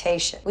selective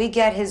mutation. We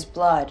get his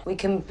blood. We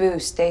can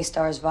boost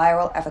Daystar's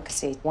viral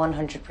efficacy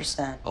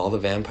 100%. All the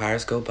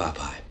vampires go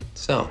bye-bye.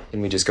 So,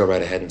 can we just go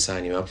right ahead and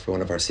sign you up for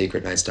one of our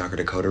secret Night Stalker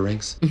Dakota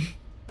rings?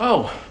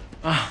 Oh.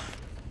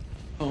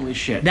 Holy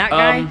shit. That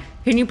guy,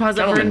 can you pause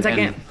it for a Gentleman second?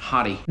 and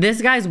hottie.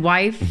 This guy's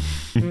wife,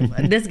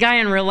 this guy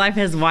in real life,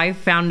 his wife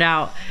found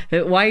out,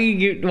 why are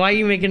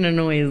you making a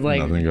noise? Like,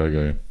 Nothing,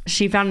 go.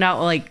 she found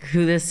out like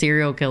who this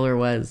serial killer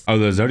was. Oh,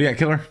 the Zodiac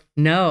Killer?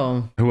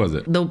 No. Who was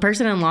it? The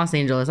person in Los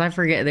Angeles. I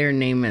forget their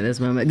name at this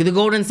moment. The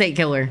Golden State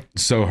Killer.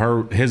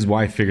 So his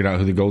wife figured out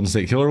who the Golden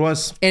State Killer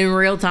was? In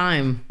real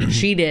time.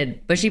 She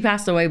did. But she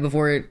passed away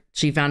before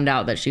she found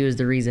out that she was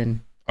the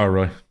reason. Oh,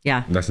 really?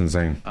 Yeah. That's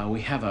insane. We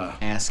have a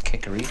ass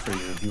kickery for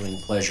your viewing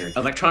pleasure.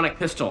 Electronic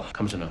pistol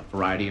comes in a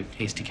variety of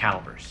tasty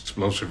calibers.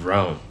 Explosive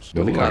rounds.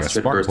 They look like a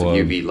Constant spark burst of plug.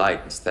 UV light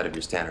instead of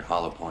your standard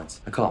hollow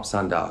points. I call them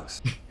sun dogs.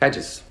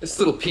 Hedges. This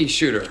little pea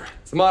shooter.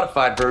 It's a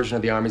modified version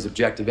of the Army's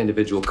objective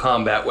individual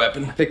combat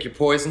weapon. Pick your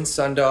poison,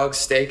 sun dogs,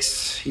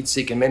 stakes,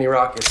 heat-seeking mini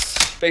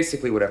rockets.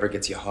 Basically whatever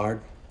gets you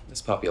hard.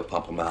 This puppy will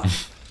pump them out.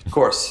 Of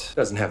course, it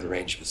doesn't have the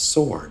range of a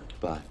sword,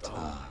 but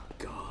God.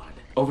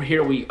 Over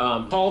here we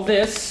call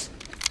this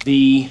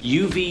the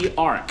UV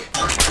arc.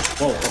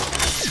 Whoa.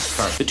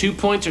 Sorry. The 2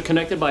 points are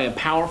connected by a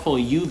powerful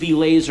UV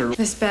laser.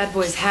 This bad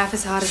boy's half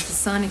as hot as the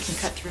sun and can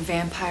cut through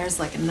vampires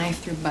like a knife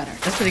through butter.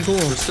 That's pretty cool.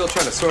 we're still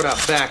trying to sort out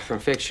fact from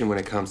fiction when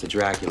it comes to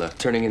Dracula.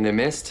 Turning into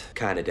mist?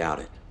 Kinda doubt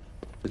it.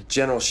 But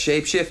general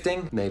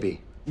shape-shifting? Maybe.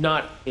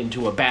 Not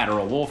into a bat or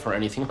a wolf or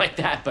anything like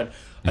that, but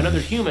another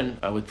human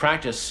with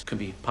practice could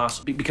be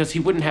possible. Because he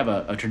wouldn't have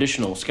a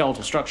traditional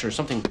skeletal structure,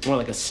 something more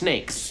like a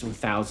snake's with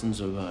thousands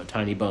of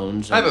tiny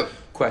bones. I have a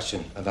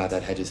question about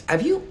that, Hedges.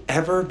 Have you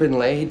ever been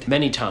laid?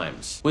 Many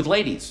times. With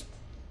ladies.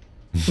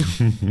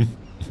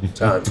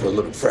 Time for a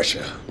little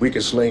fresher.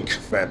 Weakest link,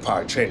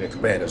 vampire chain of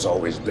command has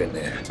always been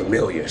there.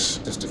 Familiars.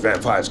 Since the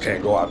vampires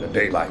can't go out in the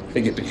daylight,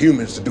 they get the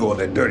humans to do all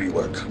their dirty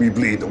work. We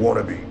bleed the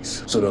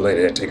wannabes. Sooner or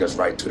later, they take us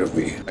right to the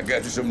rear. I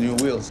got you some new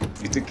wheels.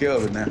 You took care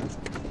of it now.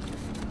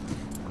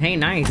 Hey,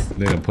 nice.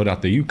 They done put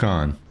out the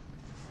Yukon.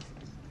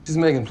 She's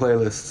making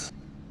playlists.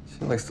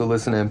 She likes to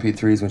listen to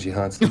MP3s when she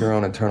hunts. Her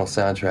own internal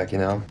soundtrack, you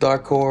know?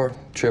 Darkcore,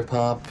 trip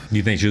hop.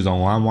 You think she was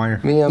on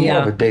LimeWire? Me, I'm more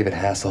of a David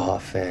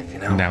Hasselhoff fan, you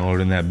know?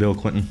 Downloading that Bill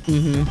Clinton.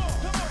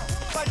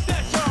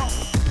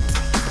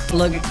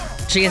 Look,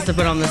 she has to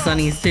put on the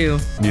sunnies too.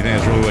 Do you think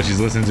that's really what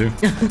she's listening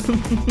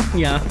to?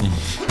 Yeah.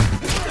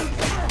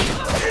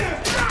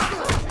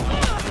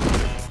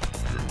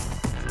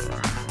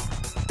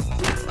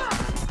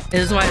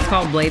 This is why it's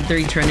called Blade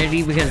 3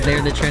 Trinity, because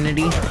they're the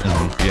Trinity.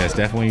 Yeah, it's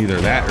definitely either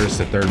that or it's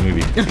the third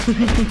movie.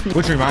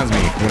 Which reminds me,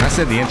 when I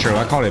said the intro,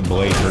 I called it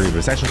Blade 3, but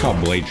it's actually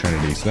called Blade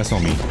Trinity, so that's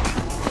on me.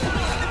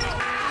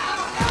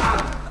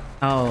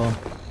 Oh.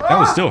 That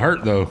would still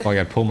hurt though if I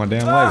got to pull my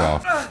damn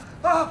leg off.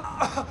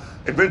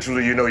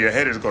 Eventually, you know your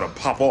head is gonna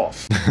pop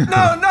off.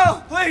 No,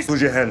 no, please.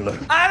 Who's your handler?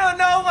 I don't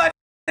know my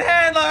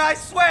handler. I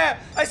swear.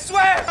 I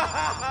swear.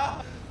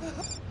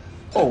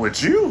 Oh,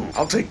 it's you.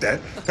 I'll take that.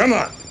 Come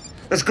on.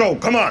 Let's go.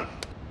 Come on.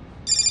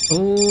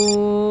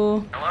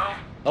 Ooh. Hello?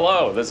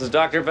 Hello, this is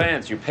Dr.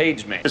 Vance. You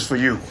paged me. It's for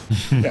you.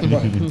 Yeah,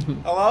 right.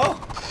 Hello?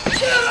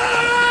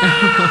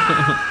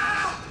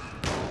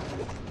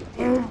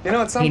 You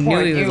know, at some He knew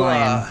point, he was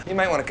lying. you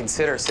might want to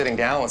consider sitting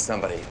down with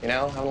somebody. You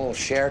know, have a little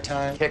share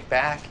time, kick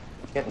back,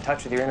 get in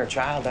touch with your inner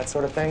child, that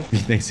sort of thing. He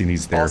thinks he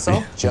needs therapy.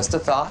 Also, just a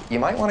thought, you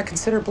might want to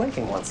consider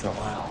blinking once in a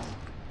while.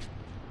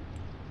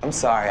 I'm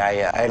sorry,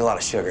 I ate a lot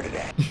of sugar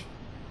today.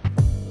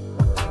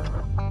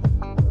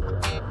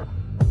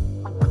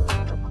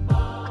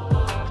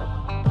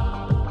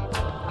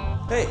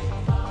 Hey,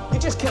 you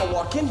just can't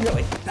walk in here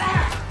like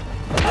that.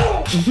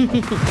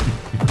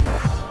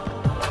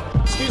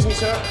 Excuse me,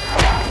 sir.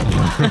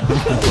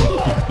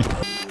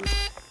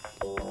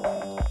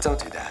 Don't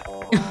do that.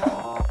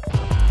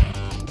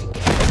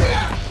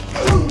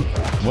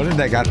 What did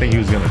that guy think he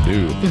was gonna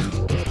do?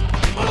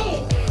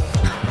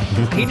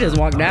 He just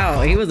walked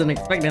out. He wasn't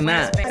expecting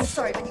that. I'm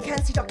sorry, but you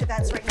can't see Dr.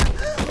 Vance right now.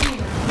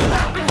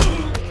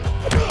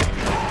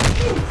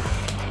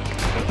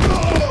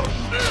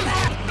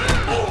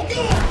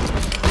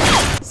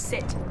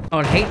 Sit. I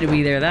would hate to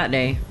be there that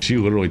day. She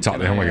literally talked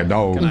to him like a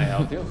dog. Can I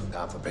help you?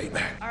 Time for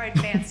payback. All right,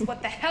 Vance,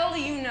 what the hell do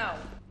you know?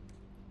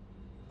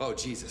 Oh,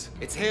 Jesus.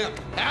 It's him.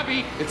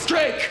 Abby, it's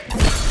Drake.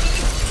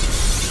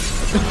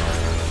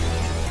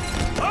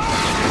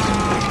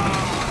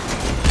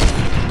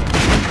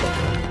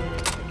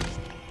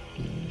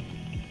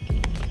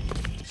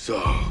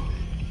 So,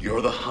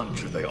 you're the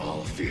hunter they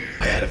all fear.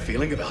 I had a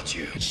feeling about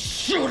you.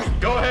 Shoot him!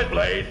 Go ahead,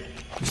 Blade.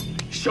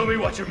 Show me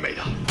what you're made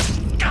of.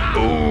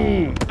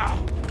 Boom!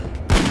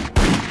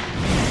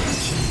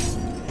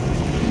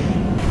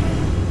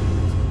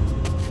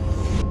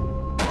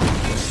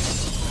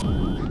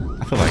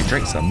 I feel like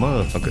Drake's a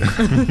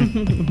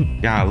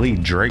motherfucker. Golly,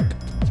 Drake.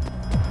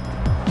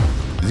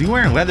 Is he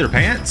wearing leather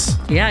pants?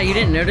 Yeah, you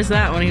didn't notice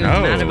that when he was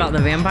mad about the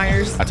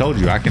vampires? I told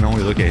you, I can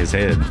only look at his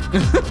head.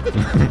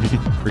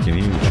 Freaking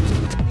huge.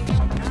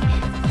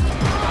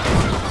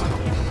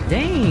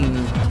 Dang.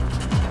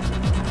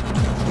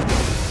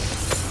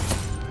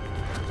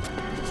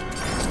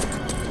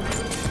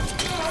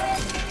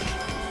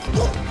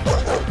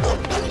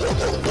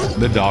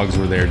 The dogs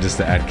were there just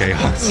to add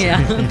chaos.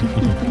 Yeah.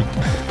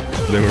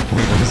 They were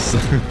pointless.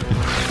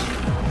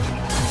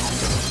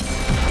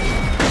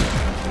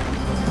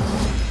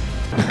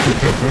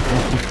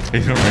 He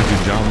don't rent to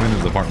John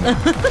Lennon's apartment.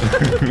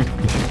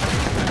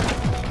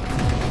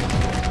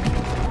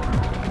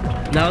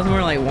 That was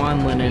more like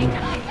Juan Lennon.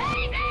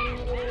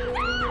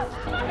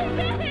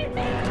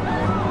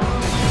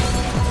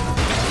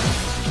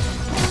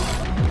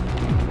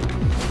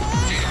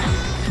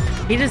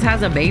 He just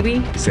has a baby.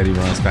 He said he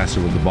runs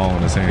faster with the ball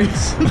in his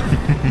hands.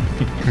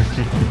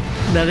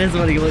 That is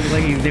what he looks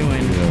like he's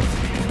doing. Yeah.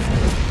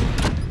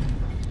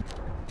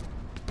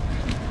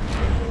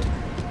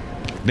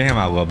 Damn,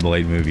 I love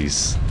Blade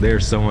movies. They're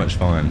so much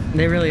fun.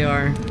 They really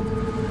are.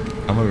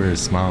 I'm over here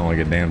smiling like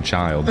a damn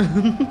child.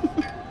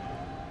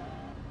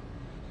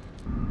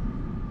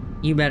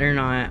 You better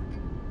not.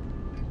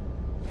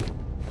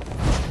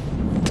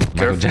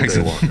 Michael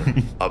Jackson.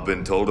 I've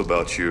been told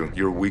about you.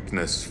 Your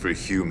weakness for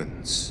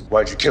humans.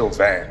 Why'd you kill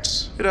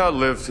Vance? It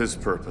outlived his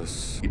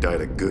purpose. He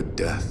died a good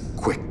death.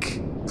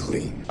 Quick,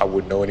 clean. I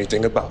wouldn't know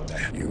anything about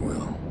that. You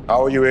will.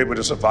 How are you able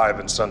to survive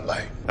in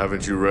sunlight?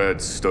 Haven't you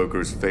read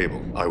Stoker's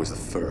Fable? I was the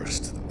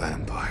first of the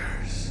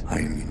vampires. I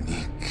am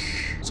unique.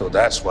 So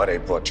that's why they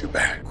brought you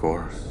back. Of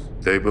course.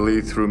 They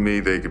believed through me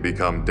they could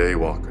become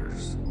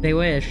daywalkers. They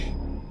wish.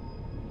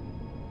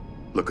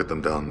 Look at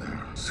them down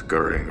there,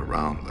 scurrying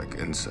around like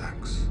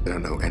insects. They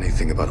don't know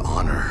anything about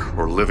honor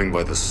or living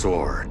by the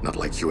sword, not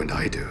like you and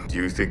I do. Do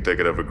you think they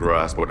could ever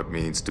grasp what it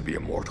means to be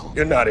immortal?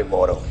 You're not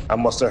immortal. I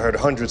must have heard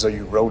hundreds of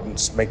you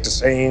rodents make the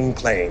same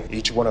claim.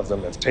 Each one of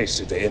them have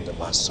tasted the end of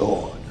my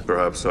sword.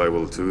 Perhaps I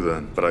will too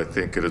then, but I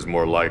think it is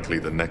more likely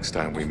the next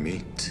time we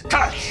meet.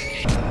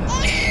 Touch!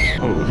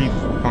 Oh, he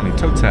on a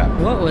toe tap.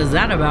 What was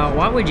that about?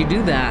 Why would you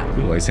do that?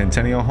 Looked like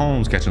Centennial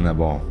Holmes catching that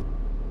ball.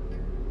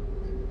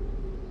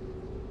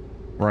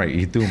 Right,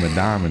 he threw him a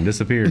dime and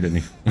disappeared,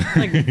 didn't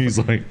he? He's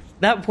like,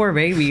 that poor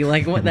baby,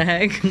 like what the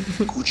heck?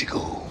 Gucci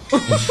go.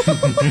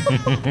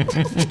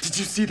 Did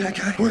you see that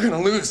guy? We're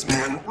gonna lose,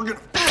 man. We're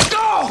gonna.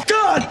 Oh,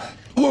 God!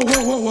 Whoa,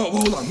 whoa, whoa, whoa,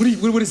 hold on.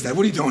 What is that?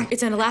 What are you doing?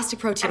 It's an elastic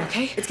protein,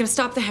 okay? It's gonna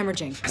stop the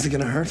hemorrhaging. Is it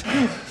gonna hurt?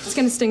 It's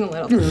gonna sting a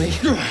little. Really?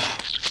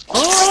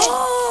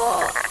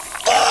 Oh!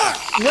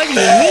 What do you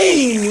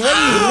mean?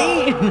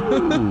 What do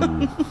you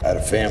mean? I had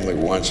a family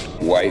once,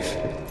 wife,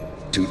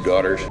 2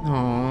 daughters.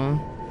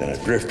 Aww. Then a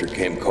drifter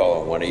came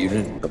calling one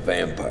evening, a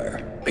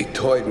vampire. I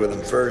toyed with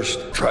him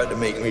first, tried to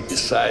make me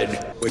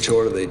decide which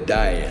order they'd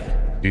die in.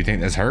 do you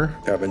think that's her?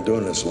 I've been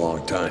doing this a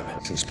long time,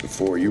 since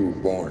before you were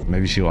born.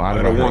 Maybe she'll I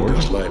out don't about want her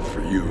this order? life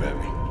for you,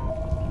 Abby.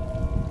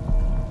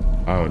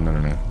 Oh,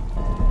 no.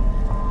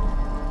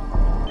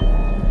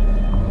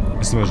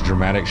 It's the most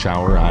dramatic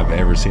shower I've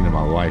ever seen in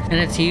my life. And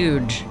it's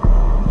huge.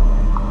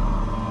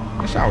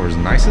 The shower's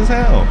nice as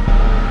hell.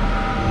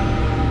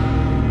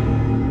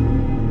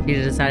 She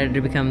decided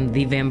to become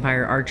the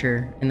vampire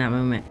archer in that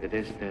moment.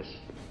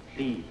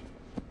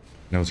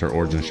 Knows her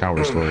origin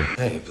shower story.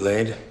 Hey,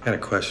 Blade, I got a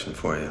question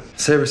for you.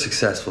 Say we're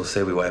successful,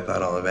 say we wipe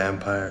out all the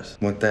vampires.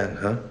 What then,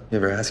 huh? You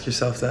ever ask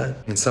yourself that?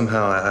 And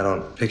somehow I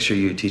don't picture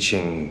you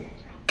teaching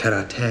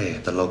karate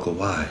at the local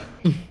Y.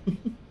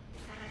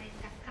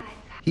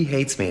 He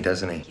hates me,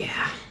 doesn't he?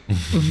 Yeah.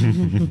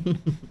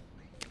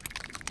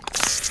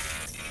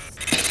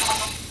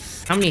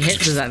 How many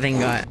hits has that thing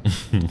got?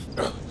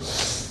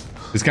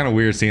 It's kind of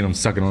weird seeing him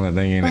sucking on that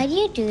thing, ain't Why it? do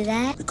you do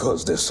that?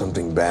 Because there's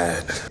something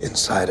bad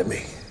inside of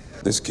me.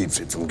 This keeps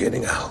it from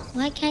getting out.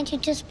 Why can't you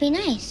just be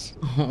nice?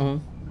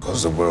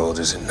 Because the world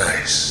isn't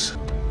nice.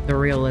 The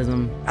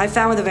realism. I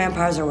found where the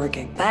vampires are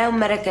working.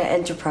 Biomedica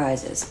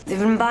Enterprises. They've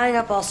been buying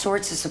up all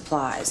sorts of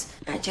supplies.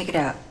 All right, check it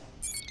out.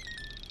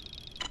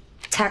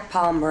 Tac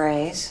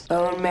polymerase,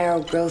 bone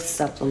marrow growth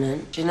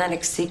supplement,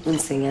 genetic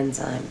sequencing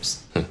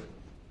enzymes.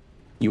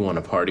 You want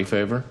a party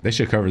favor? They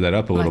should cover that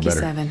up a little Lucky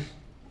better. 7.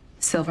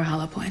 Silver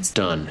hollow points.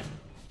 Done.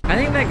 I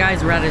think that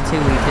guy's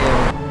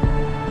Ratatouille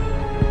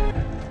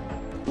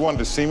You wanted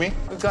to see me?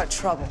 We've got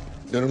trouble.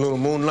 Did a little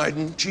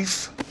moonlighting,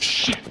 Chief?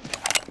 Shit.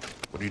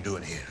 What are you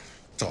doing here?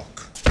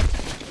 Talk.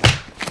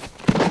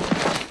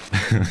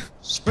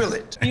 Spill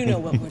it. You know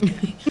what we're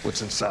doing.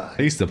 What's inside?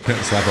 They used to pimp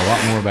slap a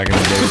lot more back in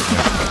the day.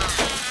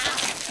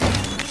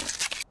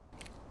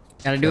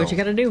 Gotta do what you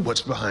gotta do.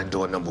 What's behind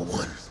door number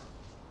 1?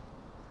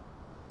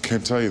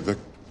 Can't tell you.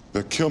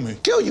 They'll kill me.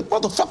 Kill you,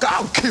 motherfucker!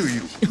 I'll kill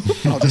you.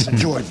 I'll just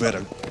enjoy it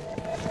better.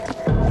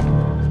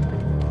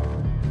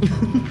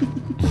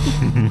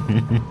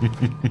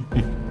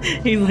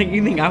 He's like,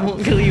 you think I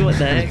won't kill you? What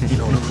the heck? You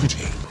know the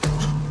routine.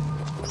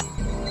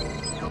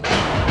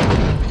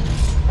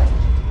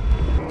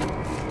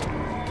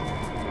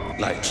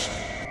 Lights.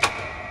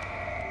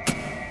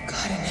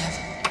 God in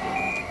heaven.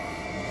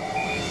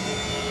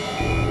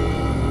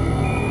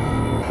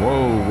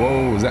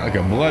 Whoa, is that like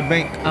a blood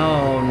bank?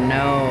 Oh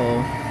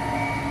no.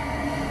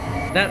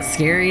 That's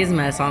scary as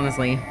mess,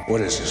 honestly.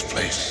 What is this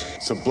place?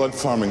 It's a blood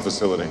farming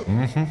facility.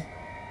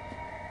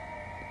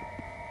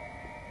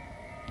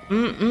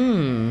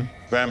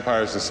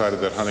 Vampires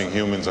decided that hunting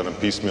humans on a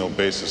piecemeal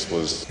basis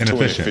was too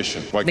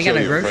inefficient. Why They kill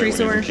got a your prey grocery when you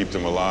store? can keep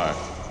them alive?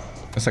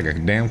 That's like a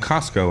damn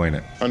Costco, ain't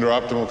it? Under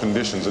optimal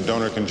conditions, a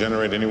donor can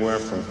generate anywhere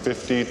from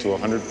 50 to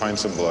 100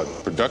 pints of blood.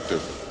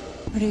 Productive.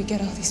 Where do you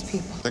get all these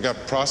people? They got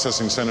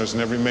processing centers in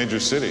every major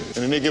city. At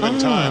any given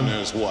time,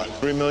 there's what,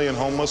 3 million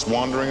homeless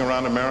wandering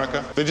around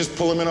America? They just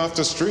pull them in off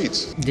the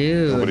streets.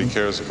 Dude. Nobody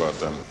cares about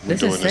them. We're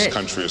This is doing this sick.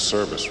 country a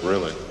service,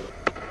 really.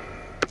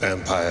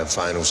 Vampire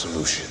final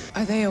solution.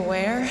 Are they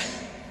aware?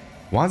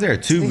 Why is there a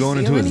tube going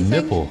into his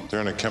nipple?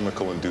 They're in a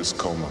chemical-induced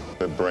coma.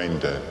 They're brain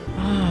dead.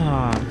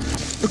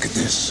 Look at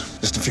this.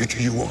 This is the future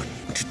you want.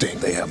 What you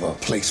think? They have a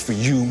place for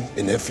you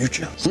in their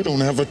future? We don't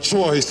have a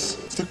choice.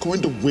 They're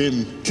going to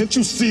win. Can't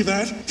you see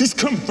that? He's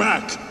come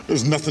back.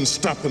 There's nothing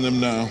stopping them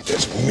now.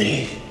 That's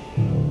me.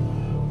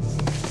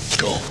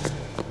 Go.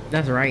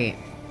 That's right.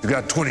 You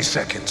got 20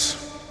 seconds.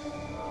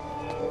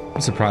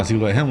 I'm surprised he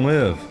let him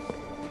live.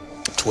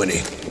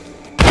 20.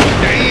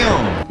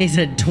 Damn! He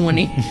said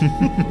 20.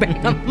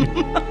 Bam.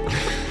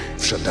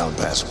 Shut down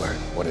password.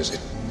 What is it?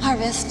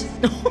 Harvest.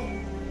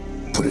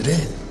 Put it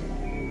in.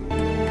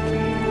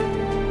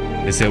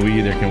 They said we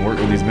either can work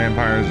with these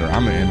vampires or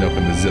I'm gonna end up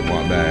in the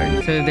Ziploc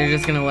bag. So they're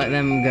just gonna let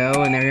them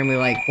go and they're gonna be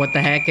like, what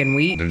the heck, and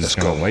we? They're just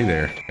gonna lay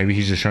there. Maybe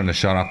he's just trying to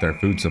shut off their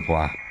food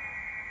supply.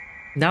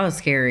 That was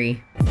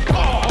scary.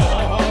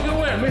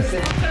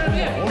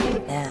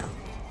 Now,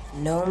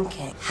 Gnome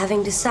King,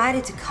 having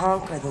decided to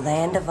conquer the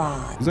land of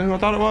Oz. Is that who I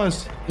thought it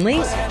was?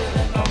 Link?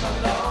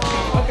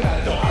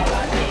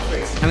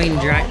 I mean,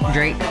 Drake.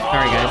 Sorry,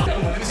 guys.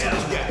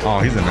 Oh,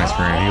 he's a nice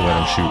friend. He let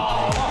him shoot.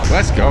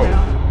 Let's go.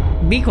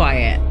 Be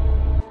quiet.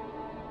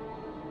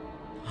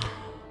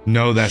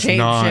 No, that's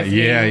not.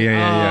 Shape-shifting.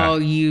 Yeah. Oh,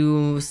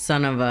 you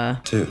son of a.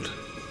 Dude,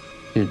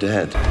 you're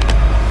dead.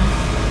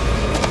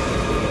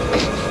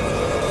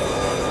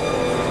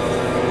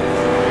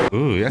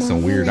 Ooh, that's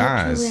some weird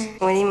eyes.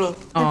 What do you mean?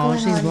 Oh,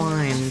 she's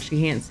blind. She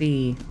can't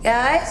see.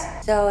 Guys,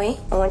 Zoe,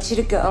 I want you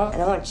to go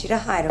and I want you to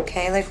hide,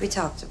 okay? Like we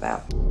talked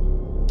about.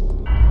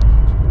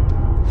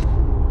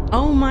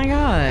 Oh my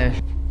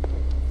gosh.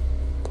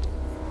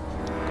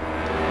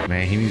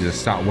 Man, he needs to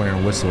stop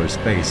wearing Whistler's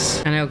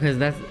face. I know, because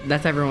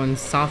that's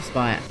everyone's soft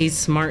spot. He's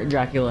smart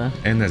Dracula.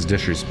 And that's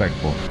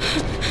disrespectful.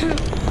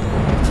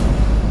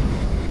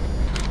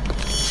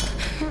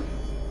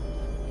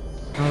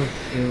 Oh,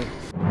 shoot.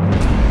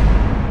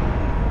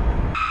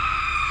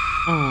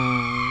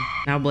 Oh,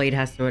 now Blade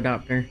has to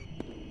adopt her.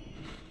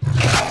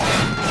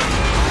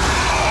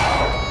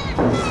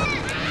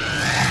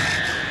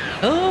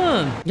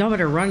 Oh, y'all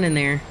better run in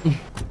there.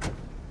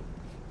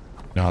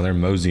 No, they're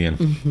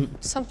moseying.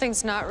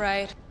 Something's not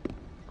right.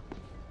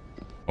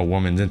 A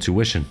woman's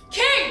intuition.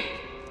 King!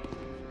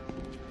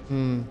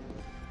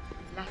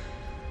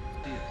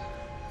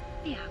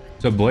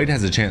 So Blade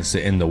has a chance to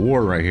end the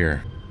war right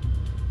here.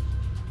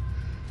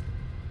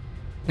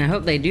 I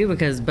hope they do,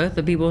 because both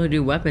the people who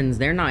do weapons,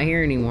 they're not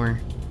here anymore.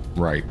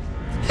 Right.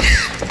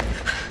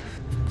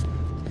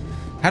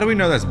 How do we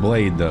know that's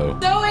Blade, though?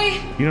 Zoe!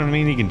 You know what I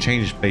mean? He can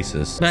change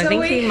faces. But I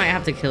think he might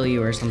have to kill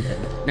you or something.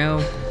 No,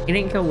 he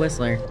didn't kill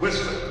Whistler.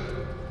 Whistler!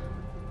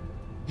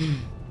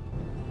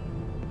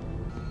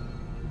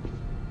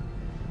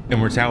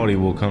 Immortality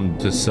will come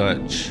to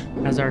such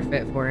as our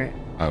fit for it.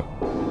 Oh.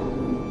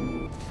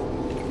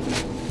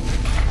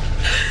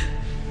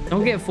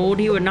 Don't get fooled.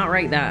 He would not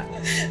write that.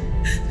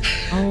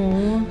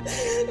 Oh.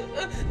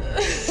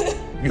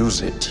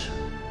 Use it.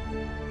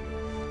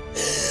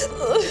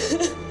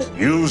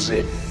 Use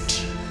it.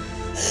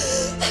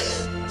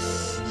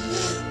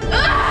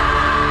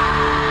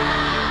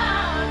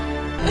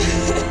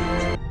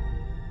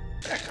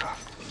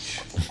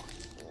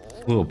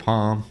 Little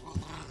palm.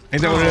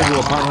 Ain't that what it is?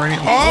 Little Pomeranian?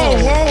 Oh,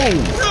 whoa!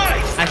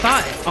 I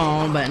thought,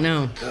 oh, but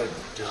no.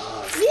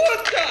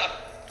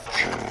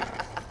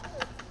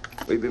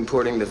 We've been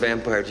porting the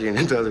vampire gene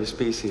into other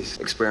species,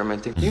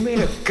 experimenting. You made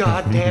a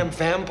goddamn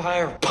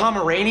vampire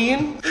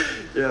Pomeranian?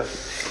 Yeah.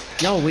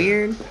 No,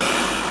 weird.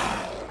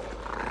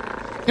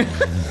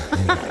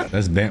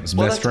 That's Vamp's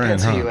Well, best friend,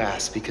 that's huh? who you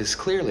asked, because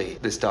clearly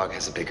this dog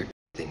has a bigger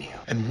than you.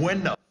 And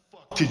when the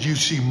fuck did you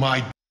see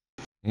my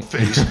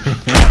face?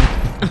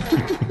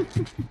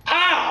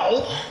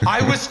 Ow!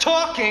 I was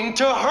talking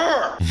to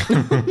her!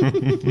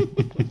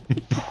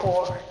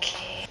 Poor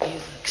kid. You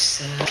look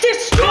so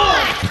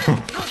Destroy!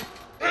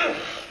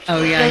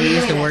 Oh, yeah, he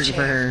used to work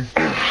for her.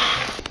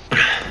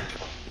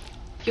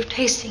 You're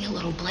tasting a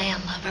little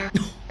bland, lover.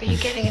 Are you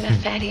getting enough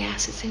fatty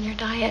acids in your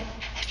diet?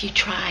 Have you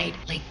tried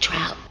lake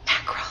trout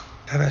mackerel?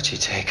 How about you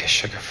take a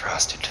sugar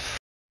frosted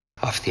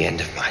off the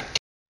end of my dick?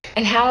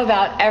 And how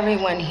about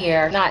everyone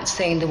here not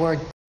saying the word?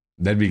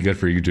 That'd be good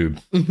for YouTube.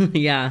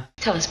 Yeah.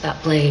 Tell us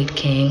about Blade,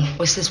 King.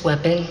 What's this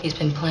weapon he's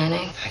been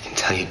planning? I can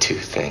tell you two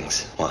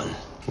things. One,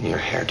 your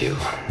hairdo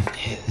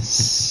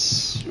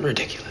is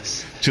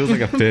ridiculous. She looks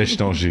like a fish,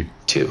 don't she?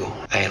 Two,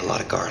 I ate a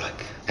lot of garlic,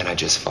 and I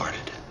just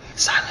farted.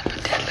 Silent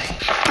but deadly.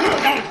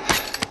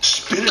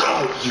 Spit it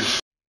out, you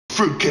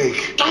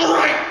fruitcake. All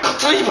right, I'll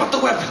tell you about the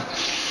weapon.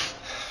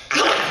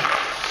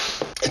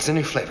 It's a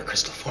new flavor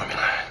crystal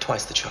formula.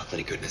 Twice the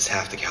chocolatey goodness,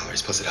 half the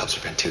calories, plus it helps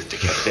prevent tooth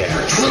decay. There,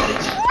 I said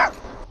it.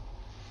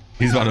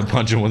 He's about to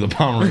punch him with a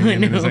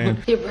Pomeranian in his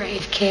hand. You're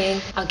brave,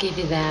 King. I'll give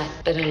you that.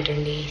 But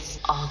underneath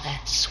all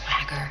that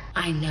swagger,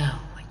 I know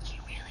what you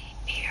really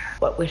fear.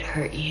 What would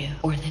hurt you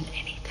more than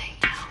anything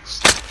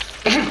else?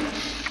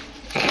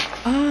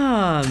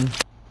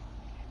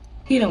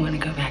 You don't want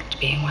to go back to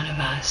being one of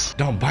us.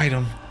 Don't bite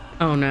him.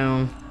 Oh,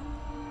 no.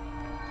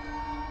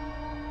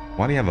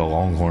 Why do you have a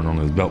longhorn on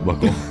his belt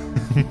buckle?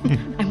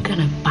 I'm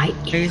gonna bite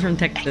you. He's from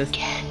Texas.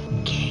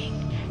 Again, King.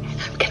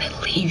 And I'm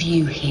gonna leave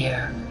you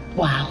here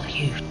while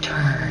you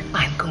turn.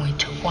 I'm going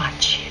to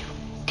watch you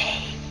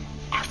day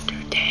after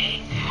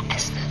day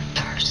as the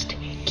thirst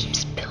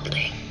keeps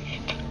building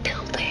and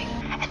building.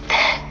 And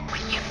then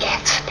when you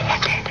can't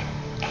stand it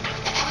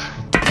anymore,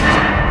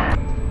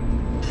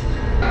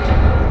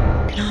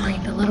 I'm gonna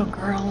bring the little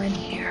girl in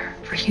here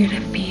for you to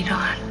feed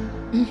on.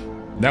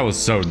 That was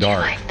so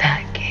dark. Like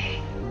that,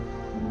 King.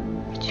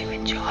 Would you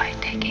enjoy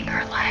taking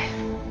her life?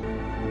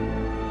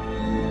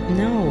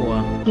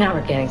 No. Now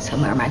we're getting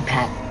somewhere, my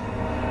pet.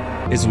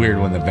 It's weird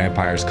when the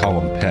vampires call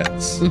them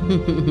pets.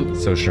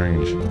 So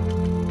strange.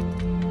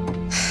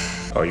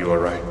 Are you all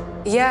right?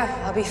 Yeah,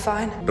 I'll be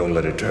fine. Don't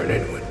let it turn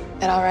inward.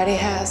 It already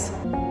has.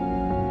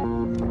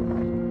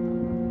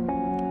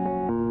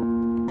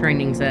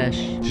 Training sesh.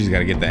 She's got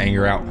to get the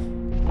anger out.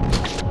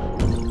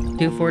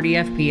 240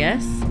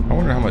 FPS? I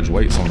wonder how much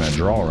weight's on that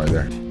draw right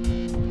there.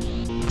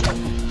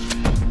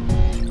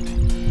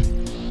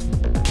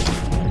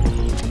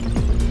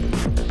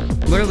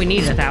 What do we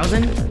need,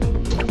 1,000?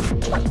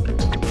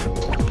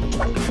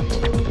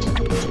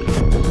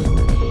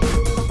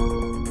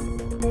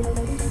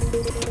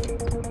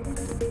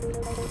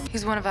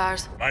 He's one of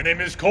ours. My name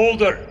is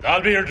Calder.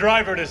 I'll be your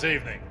driver this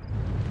evening.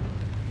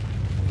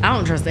 I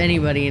don't trust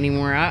anybody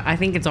anymore. I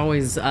think it's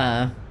always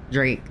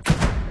Drake.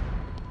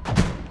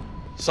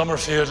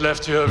 Summerfield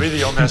left you a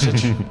video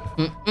message.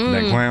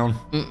 That clown.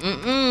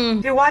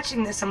 If you're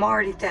watching this, I'm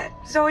already dead.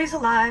 Zoe's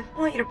alive. I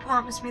want you to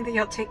promise me that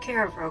you'll take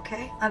care of her,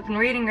 okay? I've been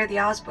reading her the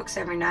Oz books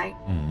every night.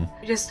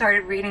 I just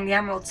started reading The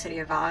Emerald City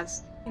of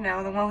Oz. You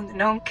know, the one with the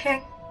Gnome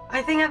King.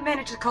 I think I've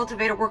managed to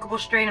cultivate a workable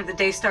strain of the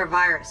Daystar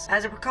virus.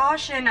 As a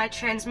precaution, I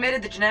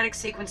transmitted the genetic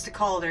sequence to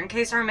Calder in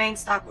case our main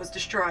stock was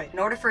destroyed. In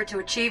order for it to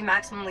achieve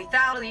maximum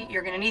lethality,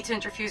 you're gonna need to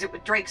interfuse it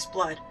with Drake's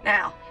blood.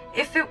 Now,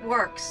 if it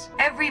works,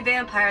 every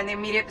vampire in the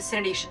immediate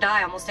vicinity should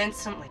die almost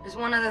instantly. There's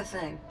one other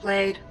thing.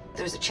 Blade,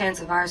 there's a chance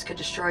the virus could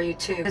destroy you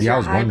too. Yeah, I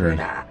was wondering.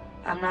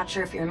 I'm not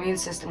sure if your immune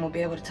system will be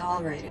able to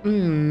tolerate it.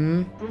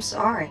 I'm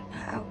sorry.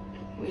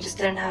 We just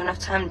didn't have enough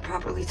time to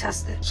properly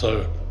test it.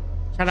 So,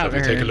 Shout shall out we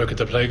to take her. a look at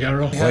the plague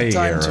arrow? We had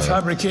time to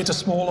fabricate a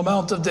small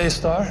amount of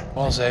Daystar.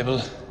 Was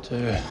able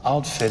to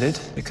outfit it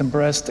with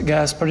compressed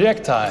gas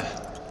projectile.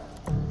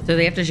 So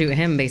they have to shoot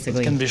him,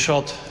 basically. It can be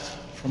shot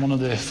from one of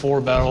the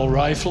 4-barrel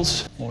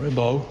rifles or a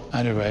bow.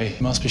 Anyway,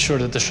 you must be sure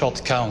that the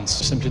shot counts.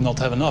 Simply not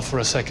have enough for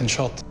a second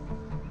shot.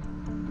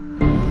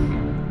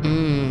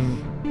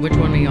 Which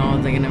one of y'all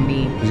is it gonna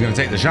be? Who's gonna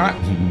take the shot?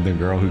 The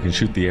girl who can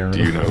shoot the arrow.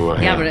 Do you know who I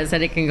am? Yeah, but it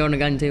said it can go in a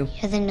gun too.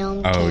 You're the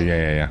gnome Oh, king.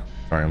 yeah.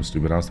 Sorry, I'm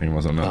stupid. I was thinking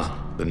about something else.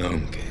 Ah, the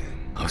Gnome King.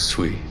 How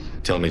sweet.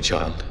 Tell me,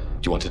 child,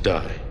 do you want to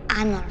die?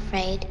 I'm not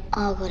afraid.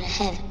 I'll go to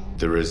heaven.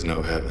 There is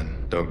no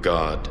heaven, no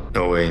God,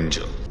 no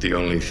angel. The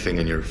only thing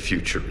in your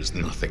future is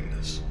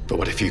nothingness. But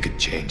what if you could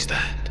change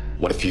that?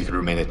 What if you could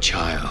remain a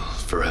child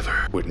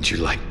forever? Wouldn't you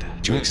like that?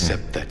 Would you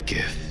accept that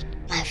gift?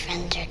 My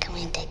friends are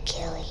coming to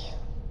kill you.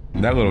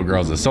 That little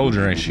girl's a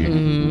soldier, ain't she?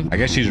 I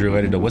guess she's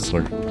related to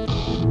Whistler.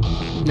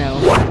 No.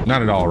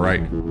 Not at all,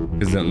 right?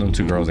 Because them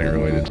two girls ain't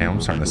related. Damn,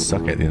 I'm starting to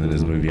suck at the end of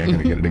this movie. I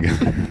gotta get it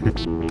together.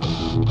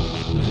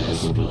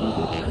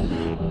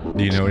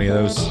 Do you know any of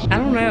those? I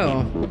don't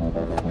know.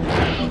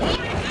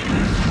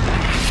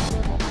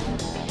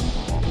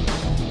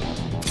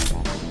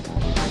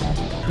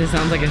 This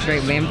sounds like a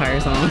straight vampire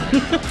song.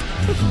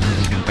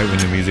 Like when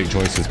the music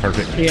choice is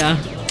perfect. Yeah.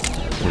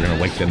 We're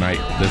gonna wake the night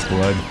this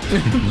blood.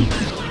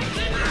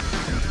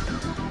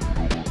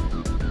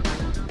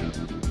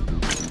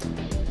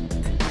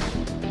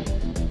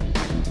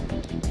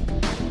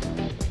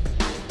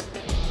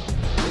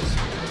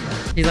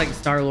 He's like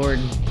Star-Lord.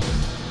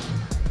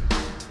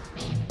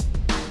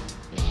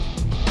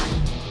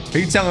 Are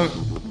you telling?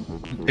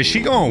 Is she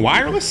going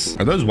wireless?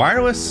 Are those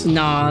wireless?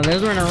 Nah,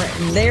 those weren't.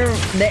 They're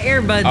the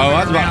earbuds.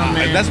 Oh,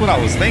 Then. that's what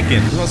I was thinking.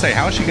 I was gonna say,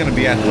 how is she gonna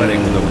be athletic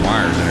with the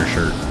wires in her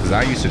shirt? Because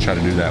I used to try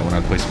to do that when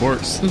I play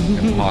sports.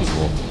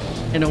 Impossible.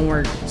 It don't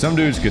work. Some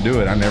dudes could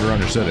do it. I never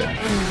understood it.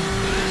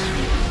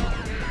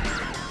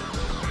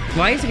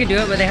 Well, I used to do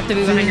it, but they have to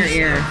be behind your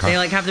ear. They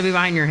like have to be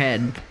behind your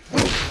head.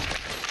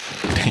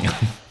 Damn.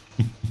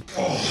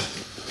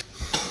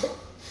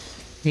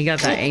 He got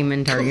that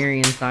Aemon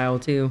Targaryen style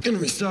too. Gonna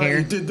be sorry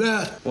you did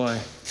that. Why?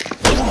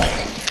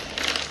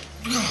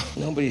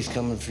 Nobody's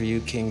coming for you,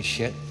 king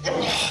shit.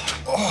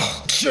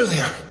 Oh, sure they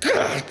are.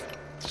 God.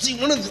 See,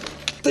 one of the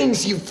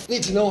things you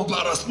need to know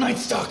about us Night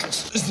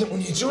Stalkers is that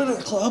when you join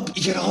our club,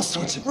 you get all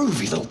sorts of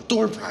groovy little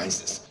door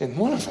prizes. And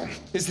one of them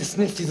is this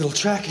nifty little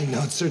tracking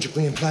node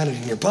surgically implanted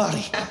in your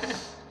body.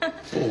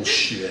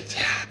 Bullshit.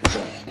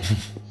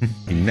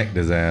 He necked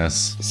his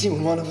ass. See,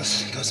 when one of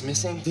us goes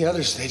missing, the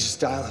others, they just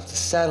dial up the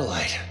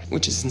satellite,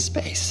 which is in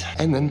space.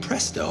 And then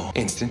presto,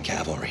 instant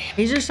cavalry.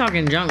 He's just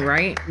talking junk,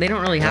 right? They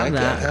don't really have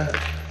that.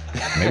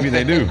 Maybe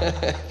they do.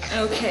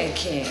 Okay,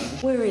 King.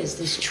 Where is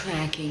this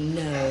tracking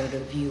node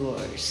of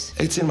yours?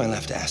 It's in my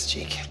left ass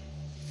cheek.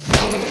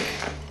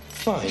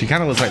 Fine. She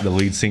kind of looks like the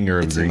lead singer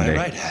of Green in my Day.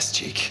 right ass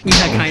cheek.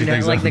 Yeah, kind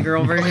of like the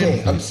girl version.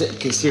 Okay, I'm sick.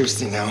 Okay,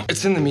 seriously now.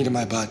 It's in the meat of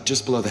my butt,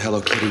 just below the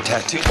Hello Kitty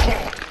tattoo.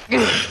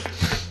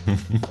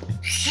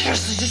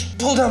 Seriously, just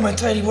pull down my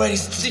tighty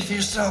whities and see for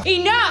yourself.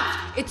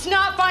 Enough! It's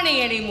not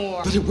funny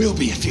anymore. But it will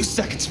be a few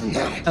seconds from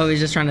now. Oh, he's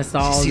just trying to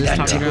stall. See Just that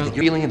talking tingle junk. that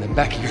you're feeling in the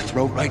back of your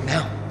throat right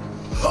now?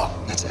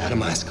 That's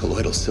atomized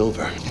colloidal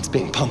silver. It's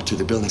being pumped through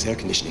the building's air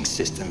conditioning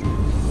system.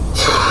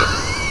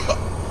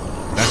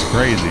 That's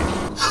crazy.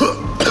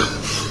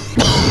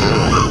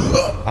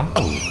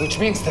 Which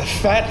means the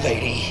fat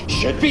lady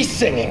should be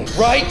singing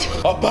right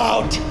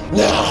about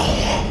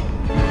now.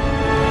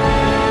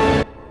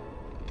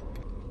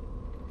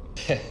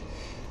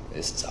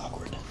 This is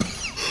awkward.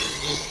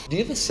 Do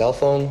you have a cell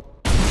phone?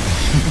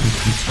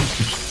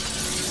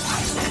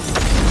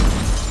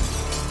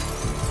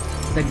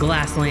 The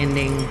glass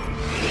landing.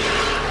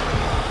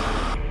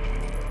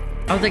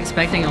 I was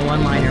expecting a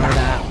one-liner with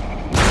that.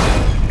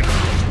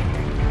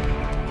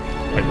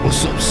 Like,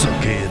 what's up,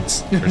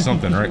 suckheads? Or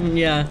something, right?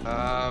 Yeah.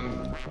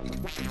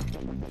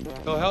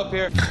 No help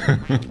here.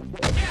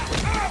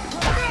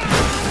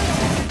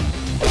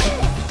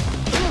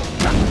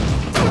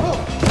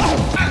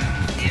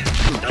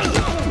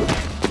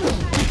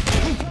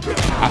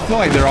 I feel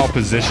like they're all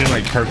positioned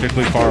like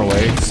perfectly far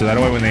away, so that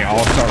way when they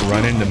all start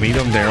running to meet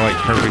them, they're like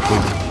perfectly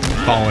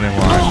falling in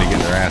line to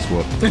get their ass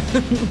whooped.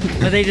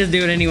 But they just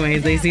do it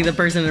anyways. They see the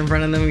person in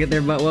front of them get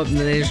their butt whooped, and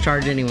they just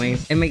charge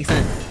anyways. It makes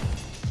sense.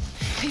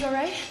 Are you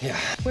alright? Yeah.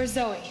 Where's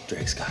Zoe?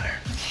 Drake's got her.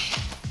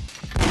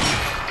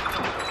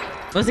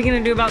 What's he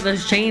gonna do about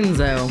those chains,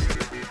 though?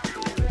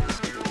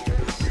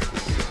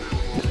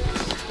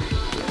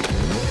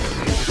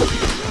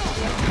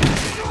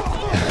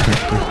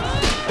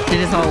 She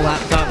just saw a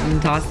laptop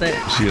and tossed it.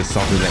 She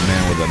assaulted that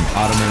man with an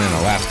ottoman and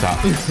a laptop.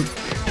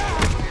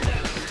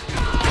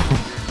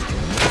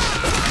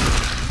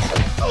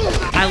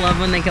 I love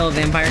when they kill a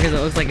vampire because it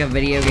looks like a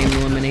video game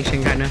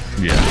elimination, kind of.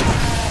 Yeah.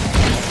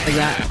 Like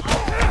that.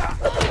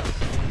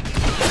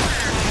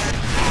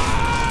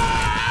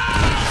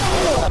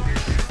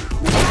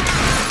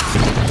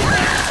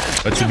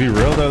 But to be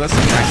real though, that's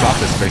some nice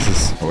office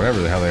spaces, or whatever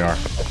the hell they are.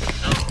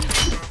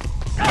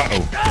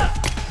 Uh-oh.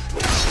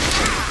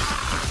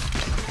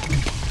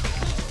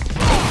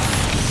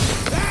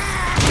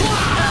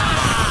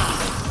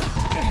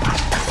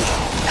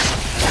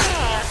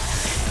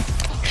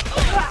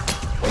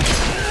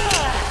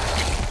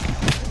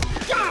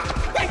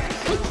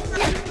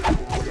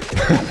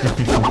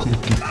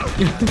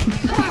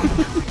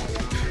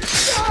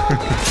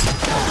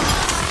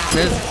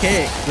 This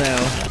kick,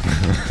 though.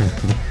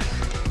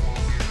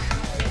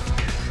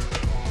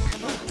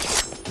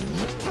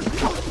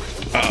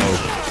 Uh-oh.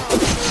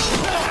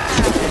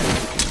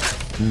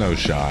 No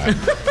shot.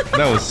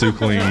 That was too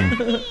clean.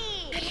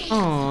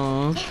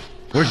 Aww.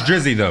 Where's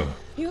Drizzy, though?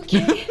 You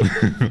okay?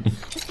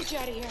 Let's get you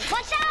out of here.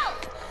 Watch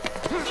out!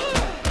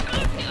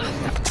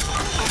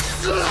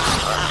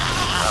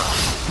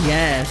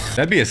 Yes.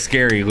 That'd be a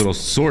scary little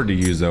sword to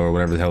use, though, or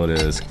whatever the hell it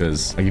is,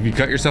 because like, if you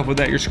cut yourself with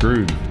that, you're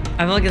screwed.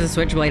 I feel like it's a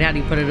switchblade. How do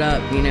you put it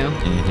up, you know?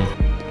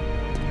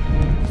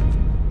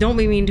 Don't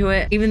be mean to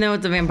it, even though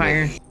it's a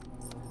vampire.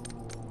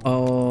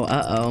 Oh,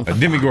 uh-oh. A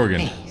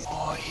Demogorgon.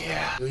 Oh,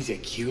 yeah. He's a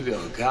cute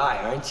little guy,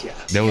 aren't you?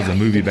 There was a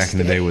movie back in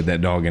the day with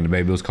that dog and the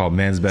baby. It was called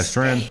Man's Best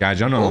Friend. Guys,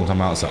 y'all know what I'm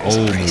talking about. It's an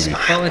old movie.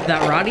 Oh, with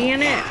that Roddy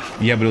in it?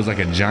 Yeah, but it was like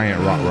a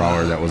giant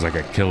Rottweiler that was like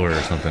a killer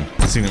or something.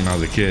 I seen it when I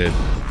was a kid.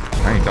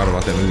 I ain't thought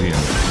about that movie in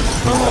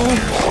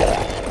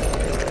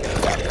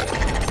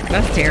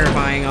That's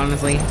terrifying,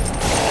 honestly.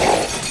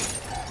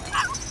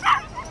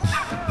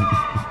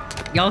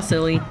 Y'all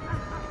silly.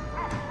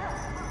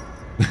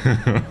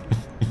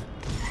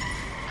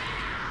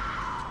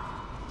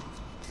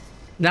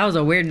 That was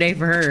a weird day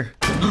for her.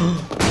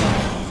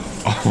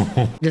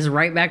 Just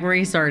right back where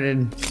he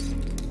started.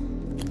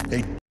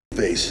 Hey,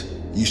 face,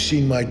 you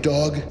seen my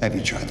dog? Have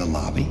you tried the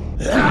lobby?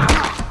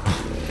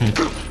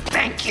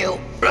 Thank you.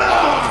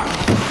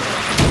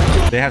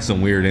 They have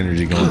some weird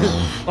energy going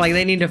on. Like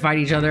they need to fight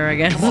each other, I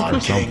guess. Or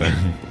something.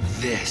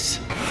 This.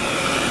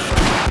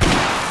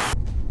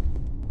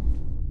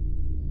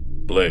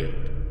 Blade.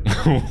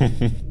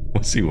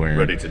 What's he wearing?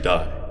 Ready to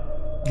die.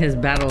 His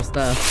battle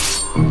stuff.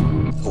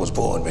 I was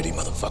born ready,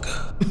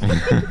 motherfucker.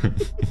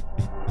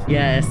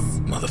 Yes.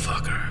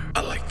 Motherfucker.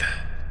 I like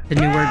that. The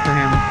new word for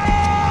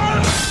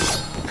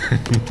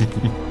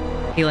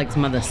him. He likes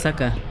mother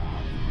sucker.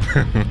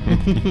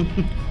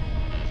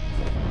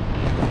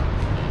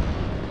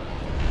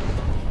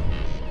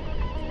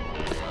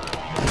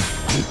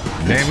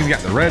 Damn, he's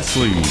got the red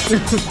sleeve.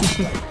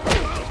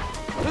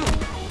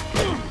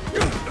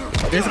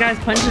 This guy's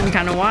punching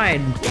kind of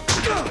wide.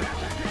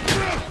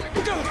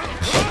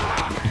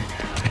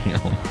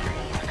 Damn.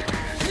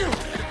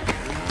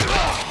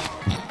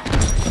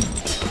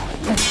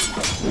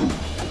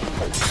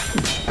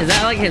 Is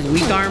that like his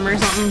weak arm or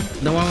something?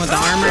 The one with the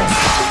armor?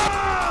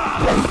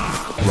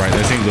 Right,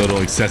 that seems a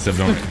little excessive,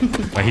 don't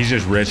it? Like he's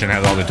just rich and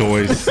has all the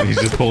toys. And he's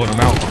just pulling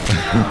them out.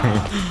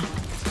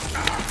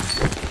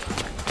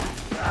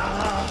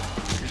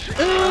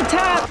 Ooh,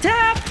 tap,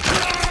 tap!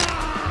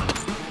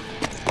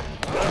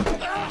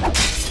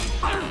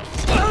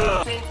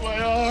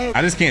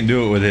 I just can't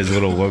do it with his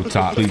little low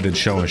top pleated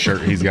showing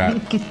shirt he's got.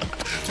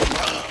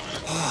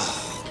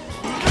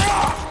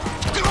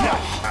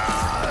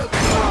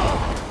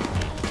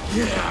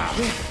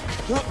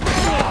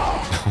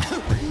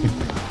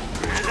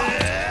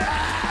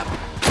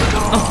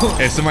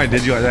 If somebody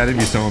did you like that, it'd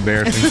be so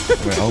embarrassing.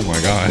 Like, oh my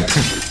god.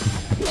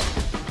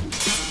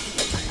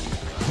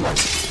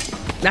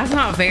 That's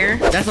not fair.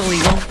 That's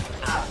illegal.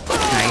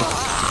 Nice.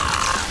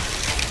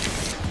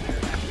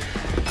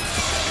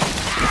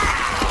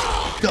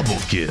 Double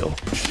kill.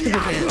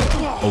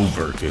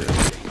 Overkill.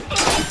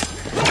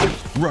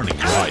 Running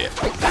riot.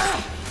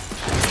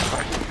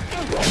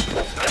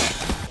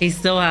 He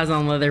still has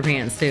on leather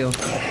pants too.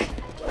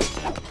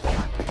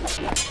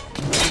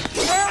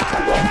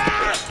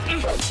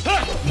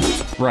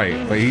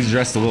 Right, but he's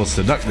dressed a little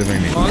seductive,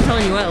 ain't he? Well, I'm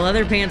telling you what,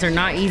 leather pants are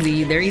not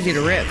easy. They're easy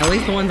to rip. At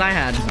least the ones I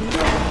had.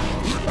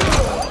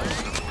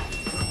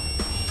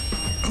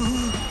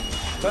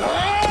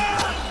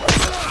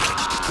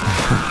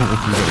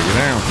 You better get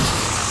down.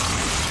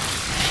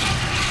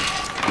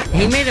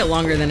 He made it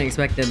longer than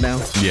expected, though.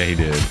 Yeah, he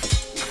did.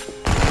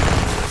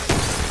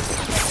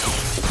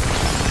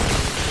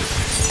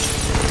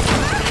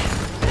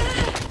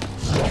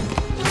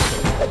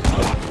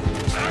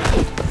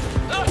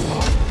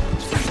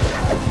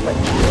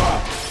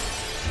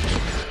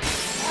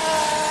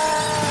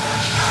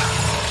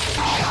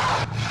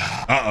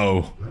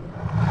 Uh-oh.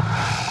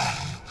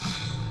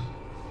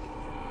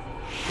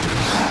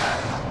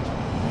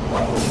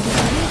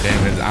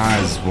 Damn, his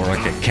eyes were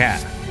like a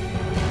cat.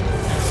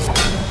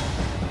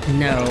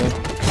 No.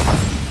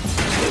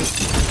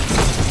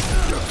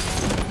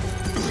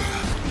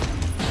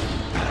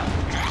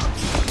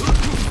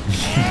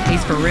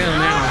 He's for real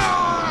now.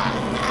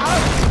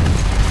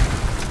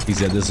 He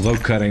said this low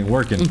cut ain't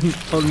working.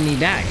 Holding me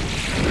back.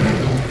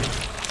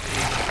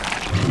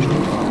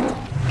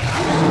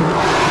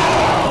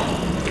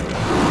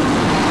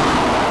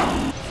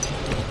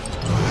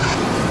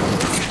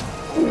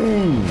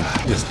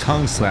 Just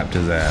tongue slapped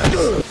his ass.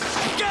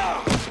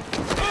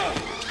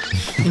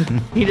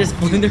 He just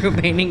flew through a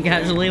painting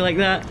casually like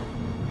that.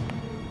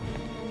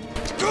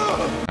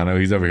 I know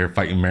he's over here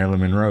fighting Marilyn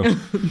Monroe.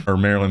 Or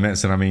Marilyn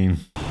Manson, I mean.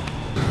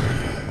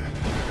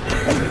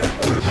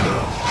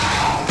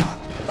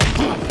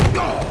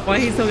 Why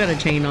he still got a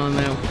chain on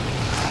though?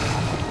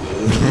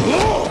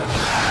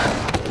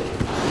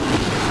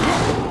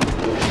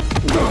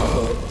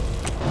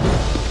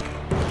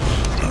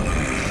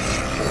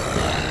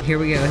 Here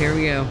we go. Here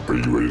we go. Are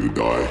you ready to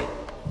die,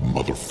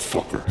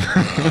 motherfucker?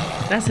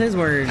 That's his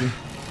word.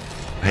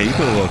 Hey, you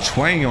put a little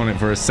twang on it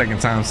for a second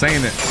time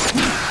saying it.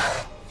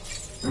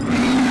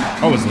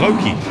 Oh, it's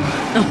Loki.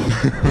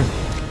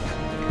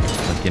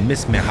 Like you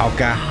missed me,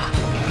 Hawkeye.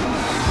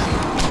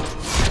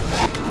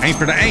 Aim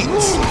for the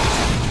ain'ts.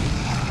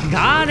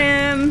 Got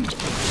him.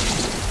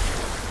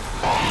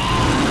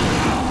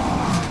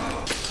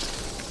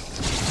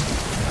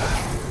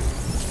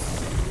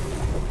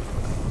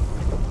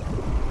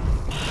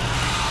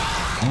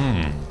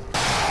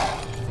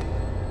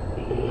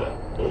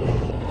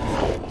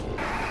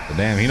 But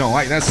damn, he don't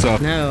like that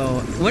stuff.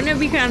 No. Wouldn't it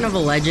be kind of a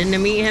legend to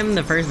meet him,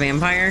 the first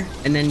vampire,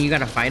 and then you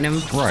gotta fight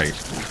him? Right.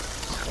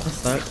 That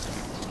sucks.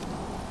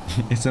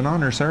 It's an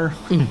honor, sir.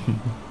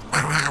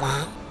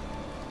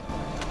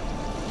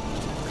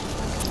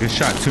 Good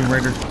shot, Tomb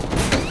Raider.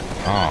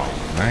 Oh,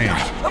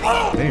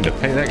 man. They need to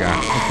pay that guy.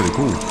 That's pretty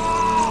cool.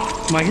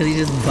 Why? Because he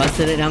just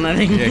busted it down that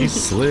thing? Yeah, he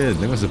slid.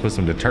 They must have put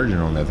some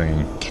detergent on that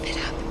thing. Give it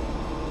up.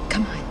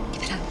 Come on,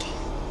 give it up,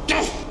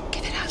 Kate.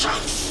 Give it up.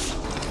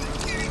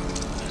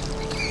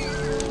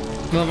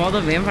 Well, if all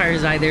the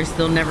vampires die, they're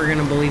still never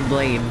gonna believe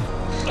Blade.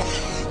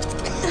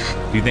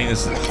 Do you think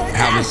this is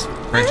how this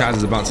franchise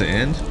is about to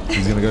end?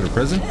 He's gonna go to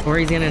prison? Or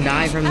he's gonna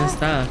die from this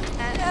stuff.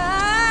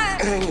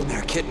 Hang in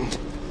there, kitten.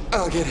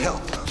 I'll get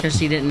help. Because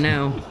she didn't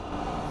know.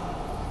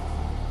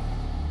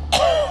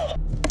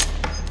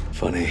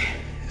 Funny,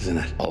 isn't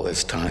it? All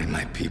this time,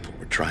 my people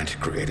were trying to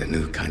create a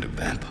new kind of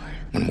vampire.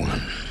 When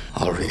one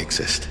already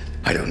existed.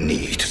 I don't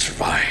need to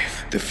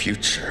survive. The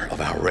future of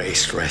our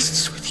race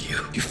rests with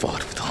you. You fought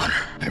with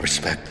honor. I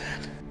respect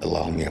that.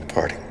 Allow me a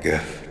parting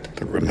gift.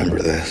 But remember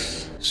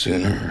this.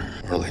 Sooner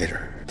or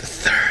later, the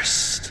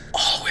thirst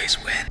always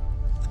wins.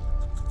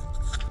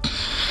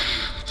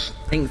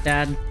 Thanks,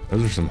 Dad.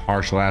 Those are some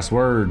harsh last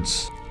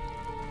words.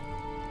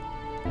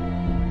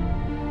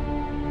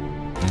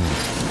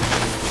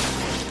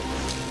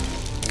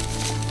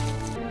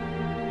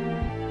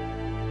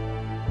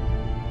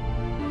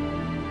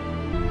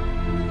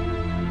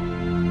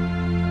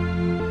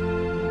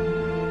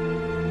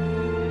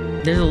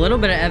 There's a little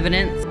bit of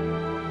evidence.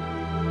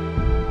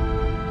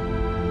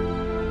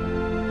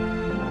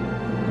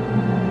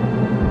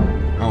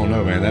 I don't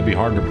know, man. That'd be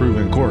hard to prove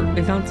in court.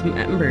 They found some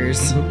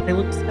embers. They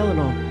look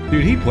skeletal.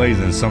 Dude, he plays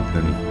in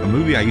something. A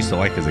movie I used to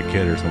like as a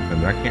kid or something,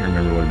 but I can't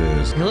remember what it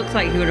is. He looks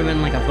like he would have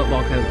been like a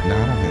football coach. No,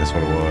 I don't think that's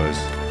what it was.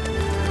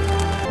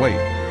 Wait.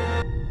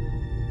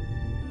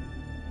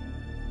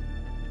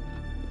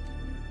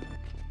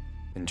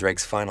 And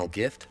Drake's final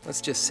gift? Let's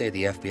just say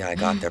the FBI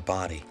got their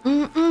body.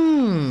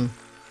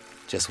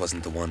 Just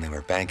wasn't the one they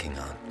were banking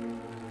on.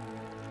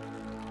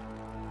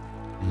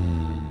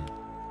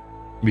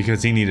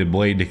 Because he needed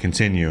Blade to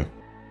continue.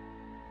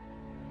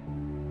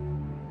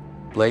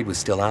 Blade was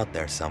still out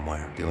there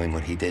somewhere, doing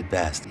what he did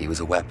best. He was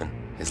a weapon.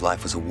 His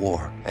life was a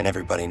war, and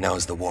everybody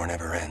knows the war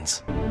never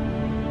ends.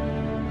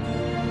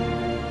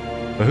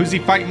 But who's he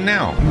fighting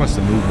now? He must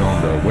have moved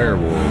on to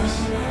werewolves.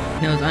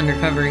 He was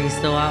undercover. He's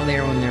still out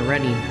there when they're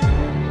ready.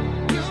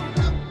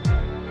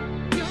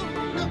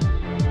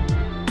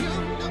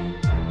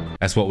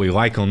 That's what we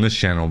like on this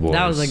channel, boys.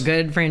 That was a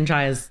good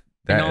franchise.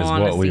 That is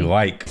what we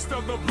like.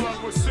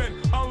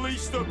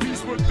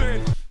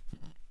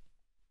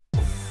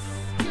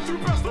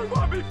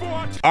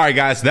 All right,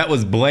 guys, that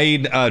was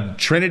Blade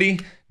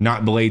Trinity,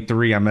 not Blade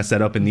 3. I messed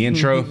that up in the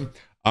intro.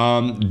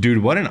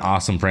 Dude, what an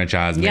awesome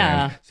franchise, man.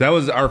 Yeah. So that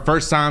was our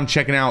first time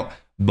checking out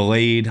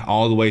Blade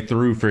all the way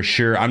through for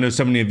sure. I know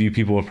so many of you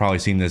people have probably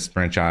seen this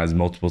franchise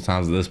multiple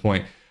times at this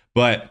point,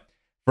 but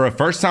for a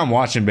first time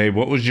watching, babe,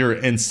 what was your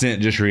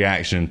instant just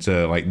reaction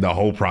to like the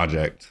whole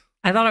project?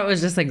 I thought it was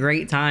just a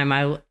great time.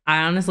 I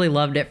honestly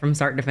loved it from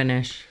start to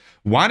finish.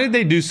 Why did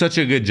they do such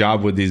a good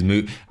job with these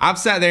movies? I've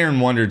sat there and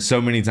wondered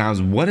so many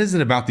times, what is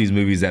it about these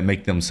movies that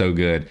make them so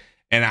good?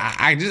 And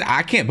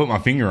I can't put my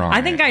finger on it.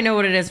 I think I know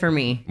what it is for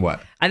me.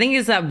 What? I think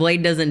it's that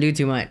Blade doesn't do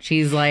too much.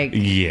 He's like,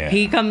 yeah,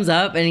 he comes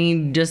up and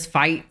he just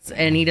fights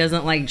and he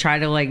doesn't like try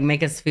to like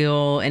make us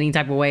feel any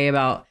type of way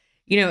about,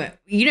 you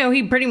know,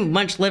 he pretty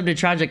much lived a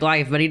tragic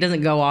life, but he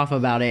doesn't go off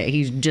about it.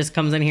 He just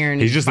comes in here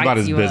and he's just about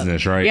his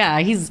business, right? Yeah,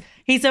 he's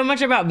so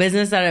much about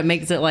business that it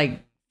makes it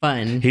like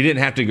fun. He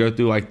didn't have to go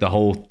through like the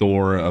whole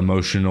Thor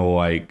emotional,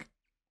 like,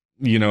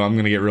 you know, I'm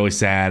gonna get really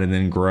sad and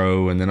then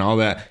grow and then all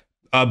that.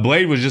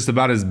 Blade was just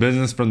about his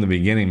business from the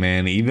beginning,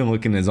 man. Even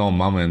looking his own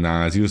mama in the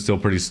eyes, he was still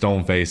pretty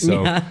stone faced.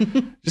 So Yeah.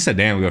 just a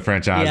damn good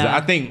franchise. Yeah.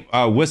 I think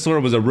Whistler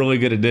was a really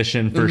good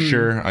addition for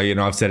sure. You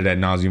know, I've said it ad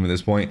nauseum at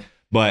this point,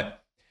 but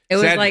it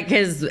was like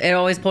it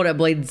always pulled at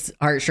Blade's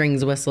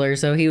heartstrings, Whistler.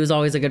 So he was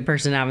always a good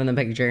person to have in the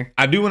picture.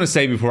 I do want to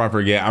say before I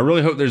forget, I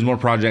really hope there's more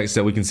projects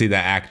that we can see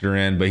that actor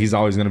in, but he's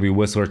always going to be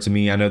Whistler to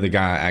me. I know the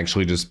guy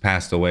actually just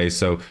passed away,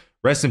 so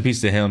rest in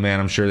peace to him, man.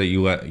 I'm sure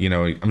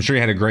that I'm sure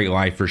he had a great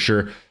life for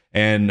sure.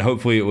 and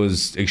hopefully it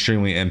was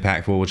extremely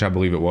impactful, which I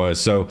believe it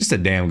was. So just a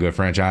damn good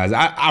franchise.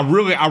 I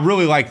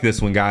really like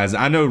this one, guys.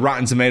 I know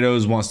Rotten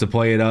Tomatoes wants to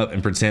play it up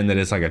and pretend that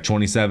it's like a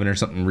 27 or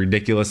something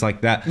ridiculous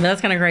like that.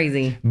 That's kind of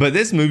crazy. But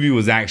this movie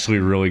was actually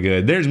really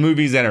good. There's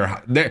movies that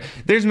are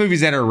there's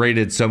movies that are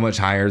rated so much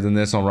higher than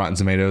this on Rotten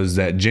Tomatoes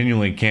that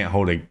genuinely can't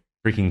hold a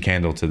freaking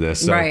candle to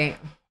this. So, right.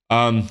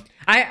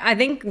 I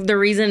think the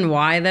reason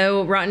why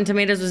though Rotten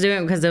Tomatoes was doing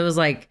it because it was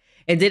like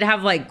it did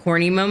have like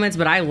corny moments,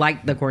 but I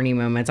liked the corny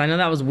moments. I know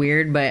that was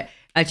weird, but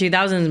a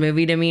 2000s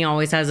movie to me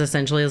always has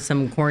essentially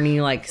some corny,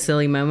 like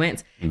silly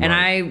moments. Right. And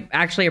I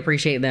actually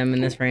appreciate them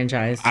in this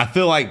franchise. I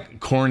feel like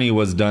corny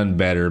was done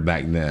better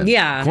back then.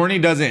 Yeah. Corny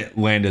doesn't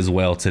land as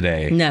well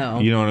today. No.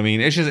 You know what I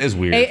mean? It's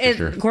weird. For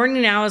sure.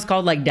 Corny now is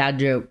called like dad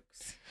jokes.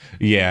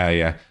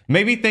 Yeah.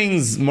 Maybe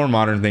more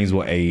modern things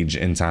will age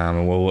in time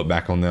and we'll look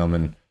back on them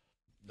and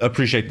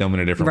appreciate them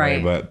in a different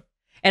way. But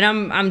and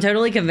I'm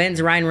totally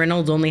convinced Ryan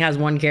Reynolds only has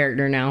one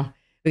character now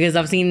because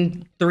I've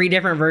seen 3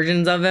 different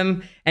versions of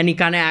him and he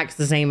kind of acts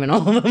the same in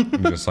all of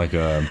them. Just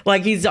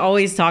like he's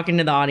always talking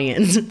to the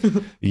audience.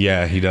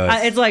 Yeah, he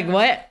does. It's like,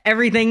 what?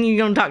 Everything you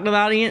gonna talk to the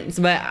audience?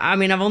 But I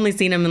mean, I've only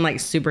seen him in like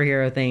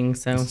superhero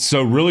things.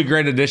 So really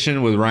great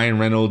addition with Ryan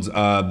Reynolds.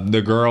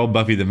 The girl,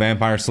 Buffy the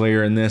Vampire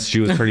Slayer in this, she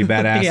was pretty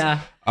badass. Yeah.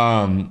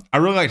 I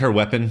really liked her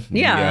weapon.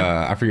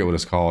 Yeah. I forget what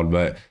it's called,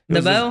 but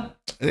the bow.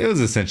 It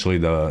was essentially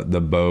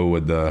the bow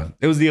with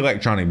it was the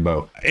electronic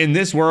bow. In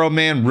this world,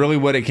 man, really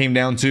what it came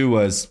down to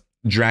was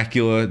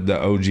Dracula, the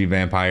OG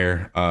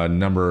vampire,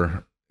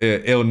 number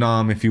Il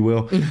Nam, if you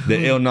will,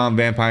 the Il Nam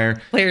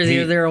vampire.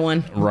 Player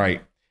 001.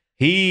 Right.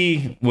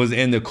 He was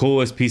in the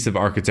coolest piece of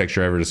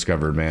architecture ever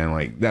discovered, man.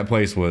 Like that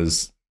place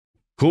was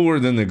cooler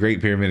than the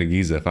Great Pyramid of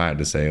Giza, if I had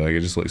to say. Like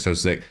it just looked so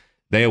sick.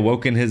 They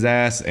awoken his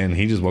ass, and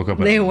he just woke up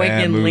in a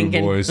bad mood,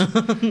 Lincoln. boys.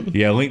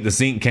 Yeah, Link the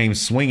Sink came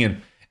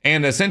swinging.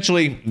 And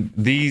essentially,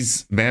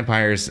 these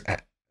vampires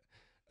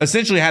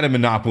essentially had a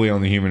monopoly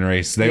on the human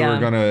race. They were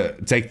going to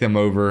take them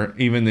over.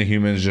 Even the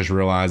humans just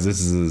realized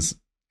this is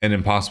an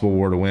impossible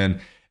war to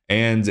win.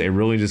 And it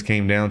really just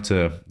came down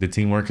to the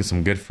teamwork of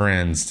some good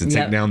friends to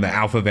take down the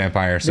alpha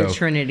vampire. So the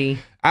Trinity.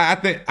 I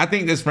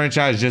think this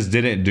franchise just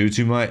didn't do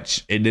too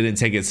much. It didn't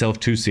take itself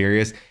too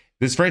serious.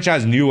 This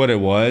franchise knew what it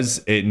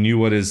was. It knew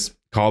what his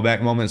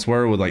callback moments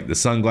were with like the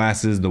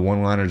sunglasses, the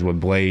one-liners with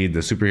Blade,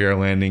 the superhero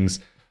landings,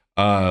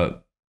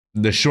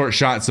 the short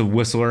shots of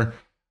Whistler.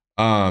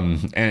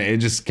 And it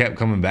just kept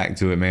coming back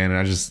to it, man. And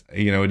I just,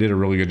 it did a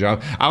really good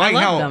job. I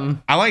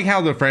like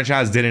how the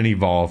franchise didn't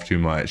evolve too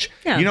much.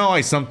 Yeah.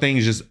 Like some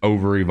things just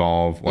over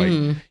evolve.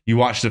 Like you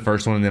watch the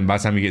first one and then by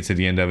the time you get to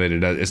the end of it,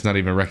 it's not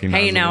even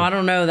recognizable. Hey, now I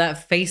don't know,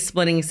 that face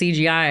splitting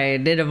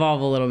CGI did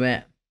evolve a little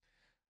bit.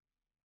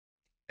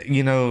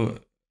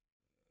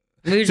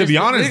 To be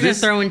honest, we were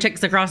just throwing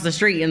chicks across the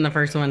street in the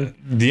first one.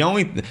 The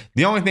only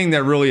thing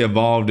that really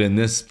evolved in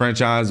this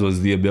franchise was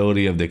the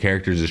ability of the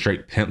characters to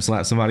straight pimp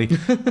slap somebody.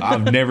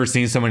 I've never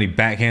seen so many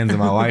backhands in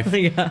my life.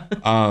 Yeah.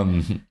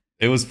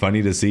 It was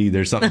funny to see.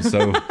 There's something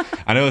so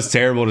I know it's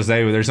terrible to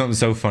say, but there's something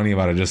so funny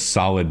about a just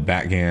solid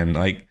backhand.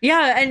 Like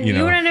and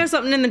you want to know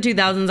something in the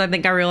 2000s? I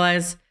think I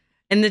realized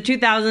in the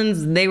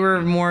 2000s they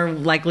were more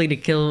likely to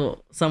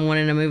kill someone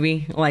in a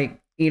movie, like.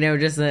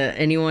 Just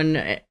anyone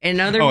in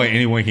other.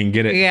 Anyone can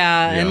get it.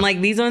 Yeah, and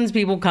like these ones,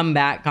 people come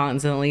back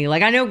constantly.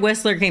 Like I know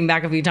Whistler came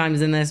back a few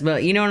times in this,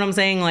 but you know what I'm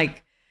saying?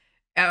 Like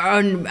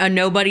a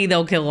nobody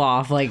they'll kill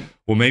off. Like,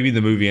 well, maybe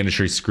the movie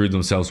industry screwed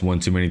themselves one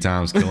too many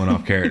times killing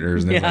off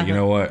characters, and they're like, you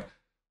know what?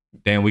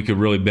 Damn, we could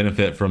really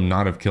benefit from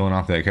not have killing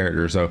off that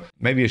character. So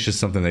maybe it's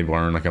just something they've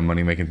learned, like a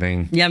money making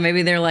thing. Yeah,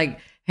 maybe they're like,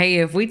 hey,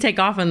 if we take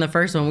off in the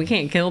first one, we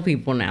can't kill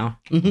people now.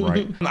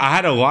 Right. I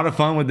had a lot of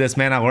fun with this,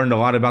 man. I learned a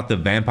lot about the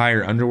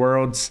vampire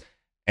underworlds,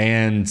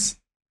 and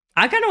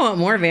I kind of want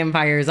more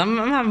vampires. I'm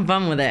having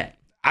fun with it.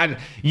 I'm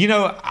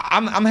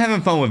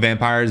having fun with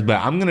vampires,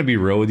 but I'm gonna be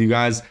real with you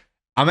guys.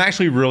 I'm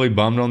actually really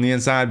bummed on the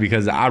inside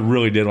because I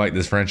really did like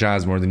this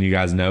franchise more than you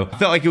guys know. I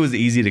felt like it was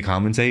easy to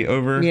commentate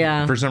over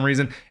for some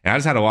reason, and I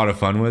just had a lot of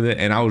fun with it,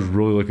 and I was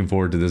really looking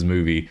forward to this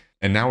movie.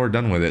 And now we're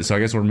done with it. So I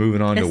guess we're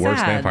moving on to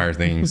worst vampire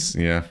things.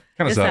 Yeah.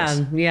 Kind of sucks.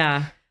 Sad.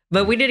 Yeah.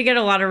 But we did get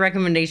a lot of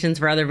recommendations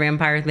for other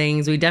vampire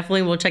things. We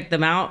definitely will check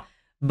them out.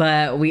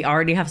 But we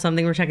already have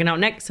something we're checking out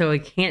next. So we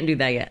can't do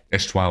that yet.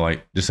 It's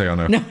Twilight. Just so y'all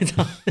know. No, it's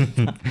not. We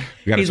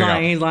gotta check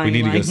out. We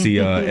need to go see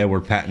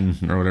Edward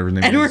Patton or whatever his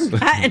name is. Edward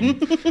Patton.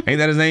 Ain't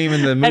that his name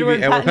in the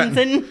movie? Edward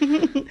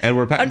Pattinson.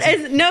 Edward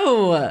Pattinson.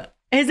 No.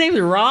 His name's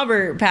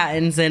Robert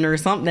Pattinson or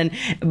something.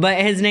 But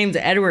his name's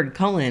Edward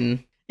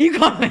Cullen. You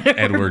call him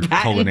Edward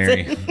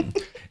Culinary.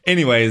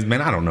 Anyways,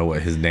 man, I don't know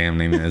what his damn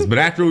name is, but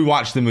after we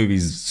watch the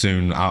movies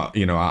soon,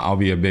 I'll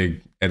be a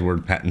big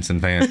Edward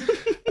Pattinson fan.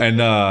 And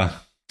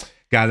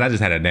guys, I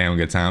just had a damn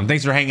good time.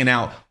 Thanks for hanging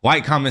out.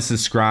 Like, comment,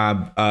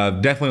 subscribe.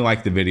 Definitely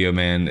like the video,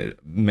 man.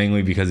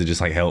 Mainly because it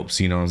just like helps.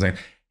 You know what I'm saying?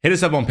 Hit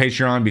us up on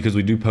Patreon because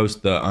we do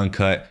post the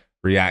uncut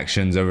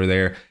reactions over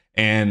there.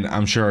 And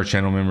I'm sure our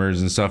channel members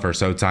and stuff are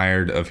so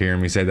tired of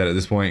hearing me say that at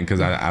this point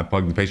because I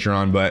plugged the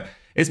Patreon, but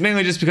it's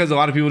mainly just because a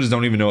lot of people just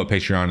don't even know what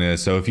Patreon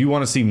is. So if you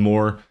want to see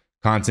more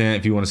content,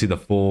 if you want to see the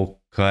full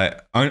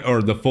cut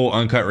or the full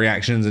uncut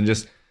reactions and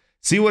just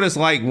see what it's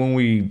like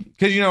when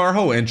because our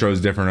whole intro is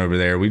different over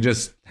there. We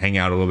just hang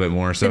out a little bit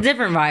more. So it's a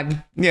different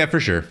vibe. Yeah, for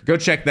sure. Go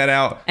check that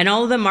out. And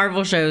all of the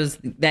Marvel shows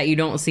that you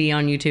don't see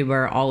on YouTube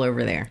are all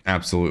over there.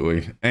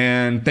 Absolutely.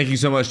 And thank you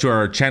so much to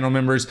our channel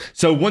members.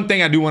 So one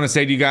thing I do want to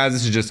say to you guys,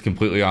 this is just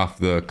completely off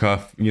the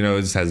cuff.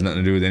 This has nothing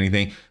to do with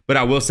anything. But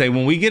I will say,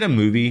 when we get a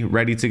movie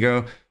ready to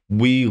go,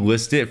 we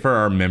list it for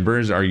our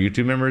members, our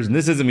YouTube members. And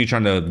this isn't me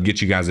trying to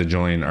get you guys to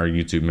join our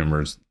YouTube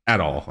members at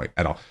all,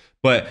 at all.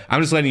 But I'm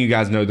just letting you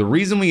guys know the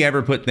reason we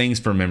ever put things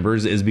for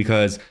members is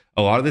because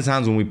a lot of the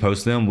times when we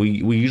post them,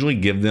 we usually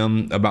give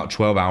them about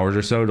 12 hours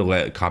or so to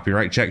let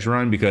copyright checks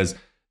run, because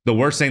the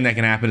worst thing that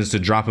can happen is to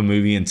drop a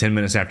movie and 10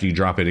 minutes after you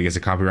drop it, it gets a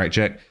copyright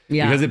check.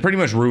 Yeah. Because it pretty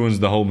much ruins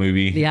the whole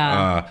movie.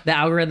 Yeah. The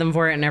algorithm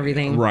for it and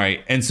everything.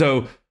 Right. And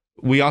so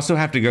we also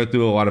have to go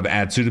through a lot of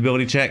ad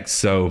suitability checks.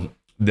 So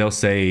they'll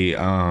say,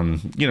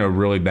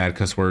 really bad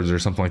cuss words or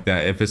something like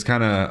that.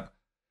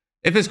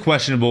 If it's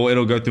questionable,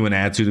 it'll go through an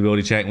ad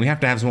suitability check, and we have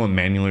to have someone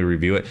manually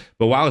review it.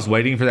 But while it's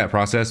waiting for that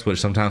process,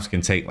 which sometimes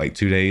can take like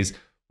 2 days,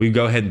 we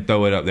go ahead and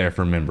throw it up there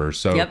for members.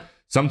 So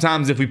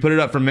sometimes if we put it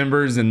up for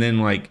members and then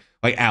like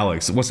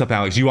Alex, what's up,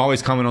 Alex? You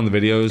always comment on the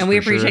videos. And we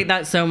appreciate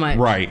that so much.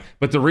 Right.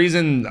 But the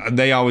reason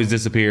they always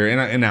disappear,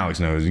 and Alex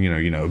knows,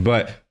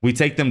 but we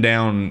take them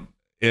down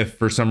if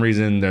for some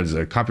reason there's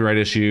a copyright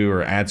issue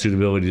or ad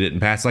suitability didn't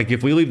pass. Like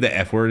if we leave the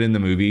F word in the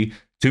movie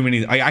too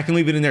many, I can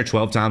leave it in there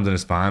 12 times and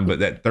it's fine, but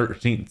that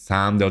 13th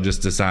time they'll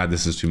just decide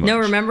this is too much. No,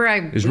 remember I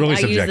used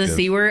the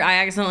C word. I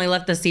accidentally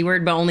left the C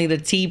word, but only the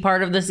T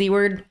part of the C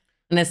word,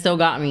 and it still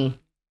got me.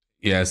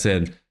 Yeah, I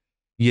said,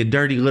 you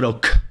dirty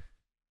little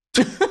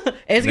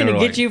it's gonna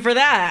get you for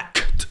that.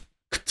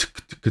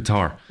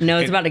 Guitar. No,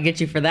 it's about to get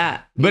you for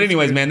that. But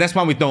anyways, man, that's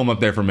why we throw them up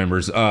there for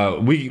members.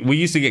 We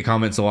used to get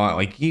comments a lot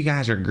like, you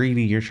guys are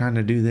greedy, you're trying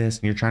to do this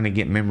and you're trying to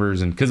get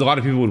members, and because a lot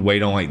of people would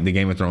wait on like the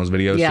Game of Thrones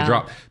videos to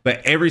drop,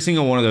 but every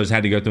single one of those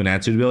had to go through an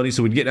ad suitability.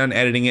 So we'd get done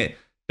editing it,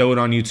 throw it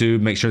on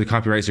YouTube, make sure the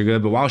copyrights are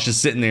good, but while it's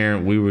just sitting there,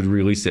 we would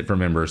release it for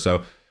members.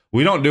 So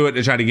we don't do it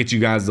to try to get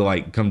you guys to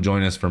like come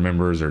join us for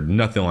members or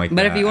nothing like that.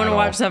 But if you want to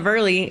watch stuff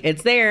early,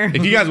 it's there.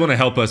 If you guys want to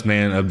help us,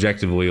 man,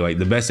 objectively, like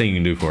the best thing you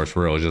can do for us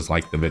for real is just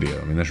like the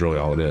video. I mean, that's really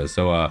all it is.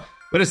 So,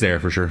 but it's there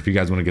for sure if you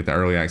guys want to get the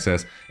early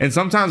access. And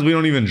sometimes we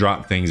don't even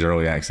drop things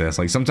early access.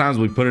 Like sometimes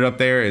we put it up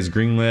there as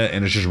greenlit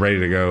and it's just ready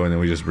to go, and then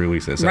we just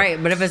release it. So,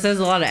 right, but if it says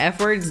a lot of F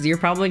words, you're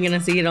probably gonna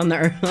see it on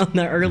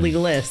the early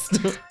list.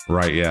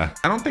 Right, yeah.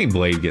 I don't think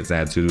Blade gets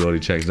ad suitability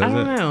checks, does it?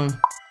 I don't know.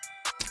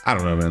 I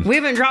don't know, man. We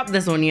haven't dropped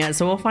this one yet,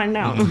 so we'll find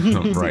out.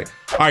 Right.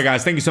 All right,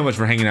 guys. Thank you so much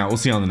for hanging out. We'll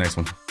see you on the next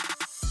one.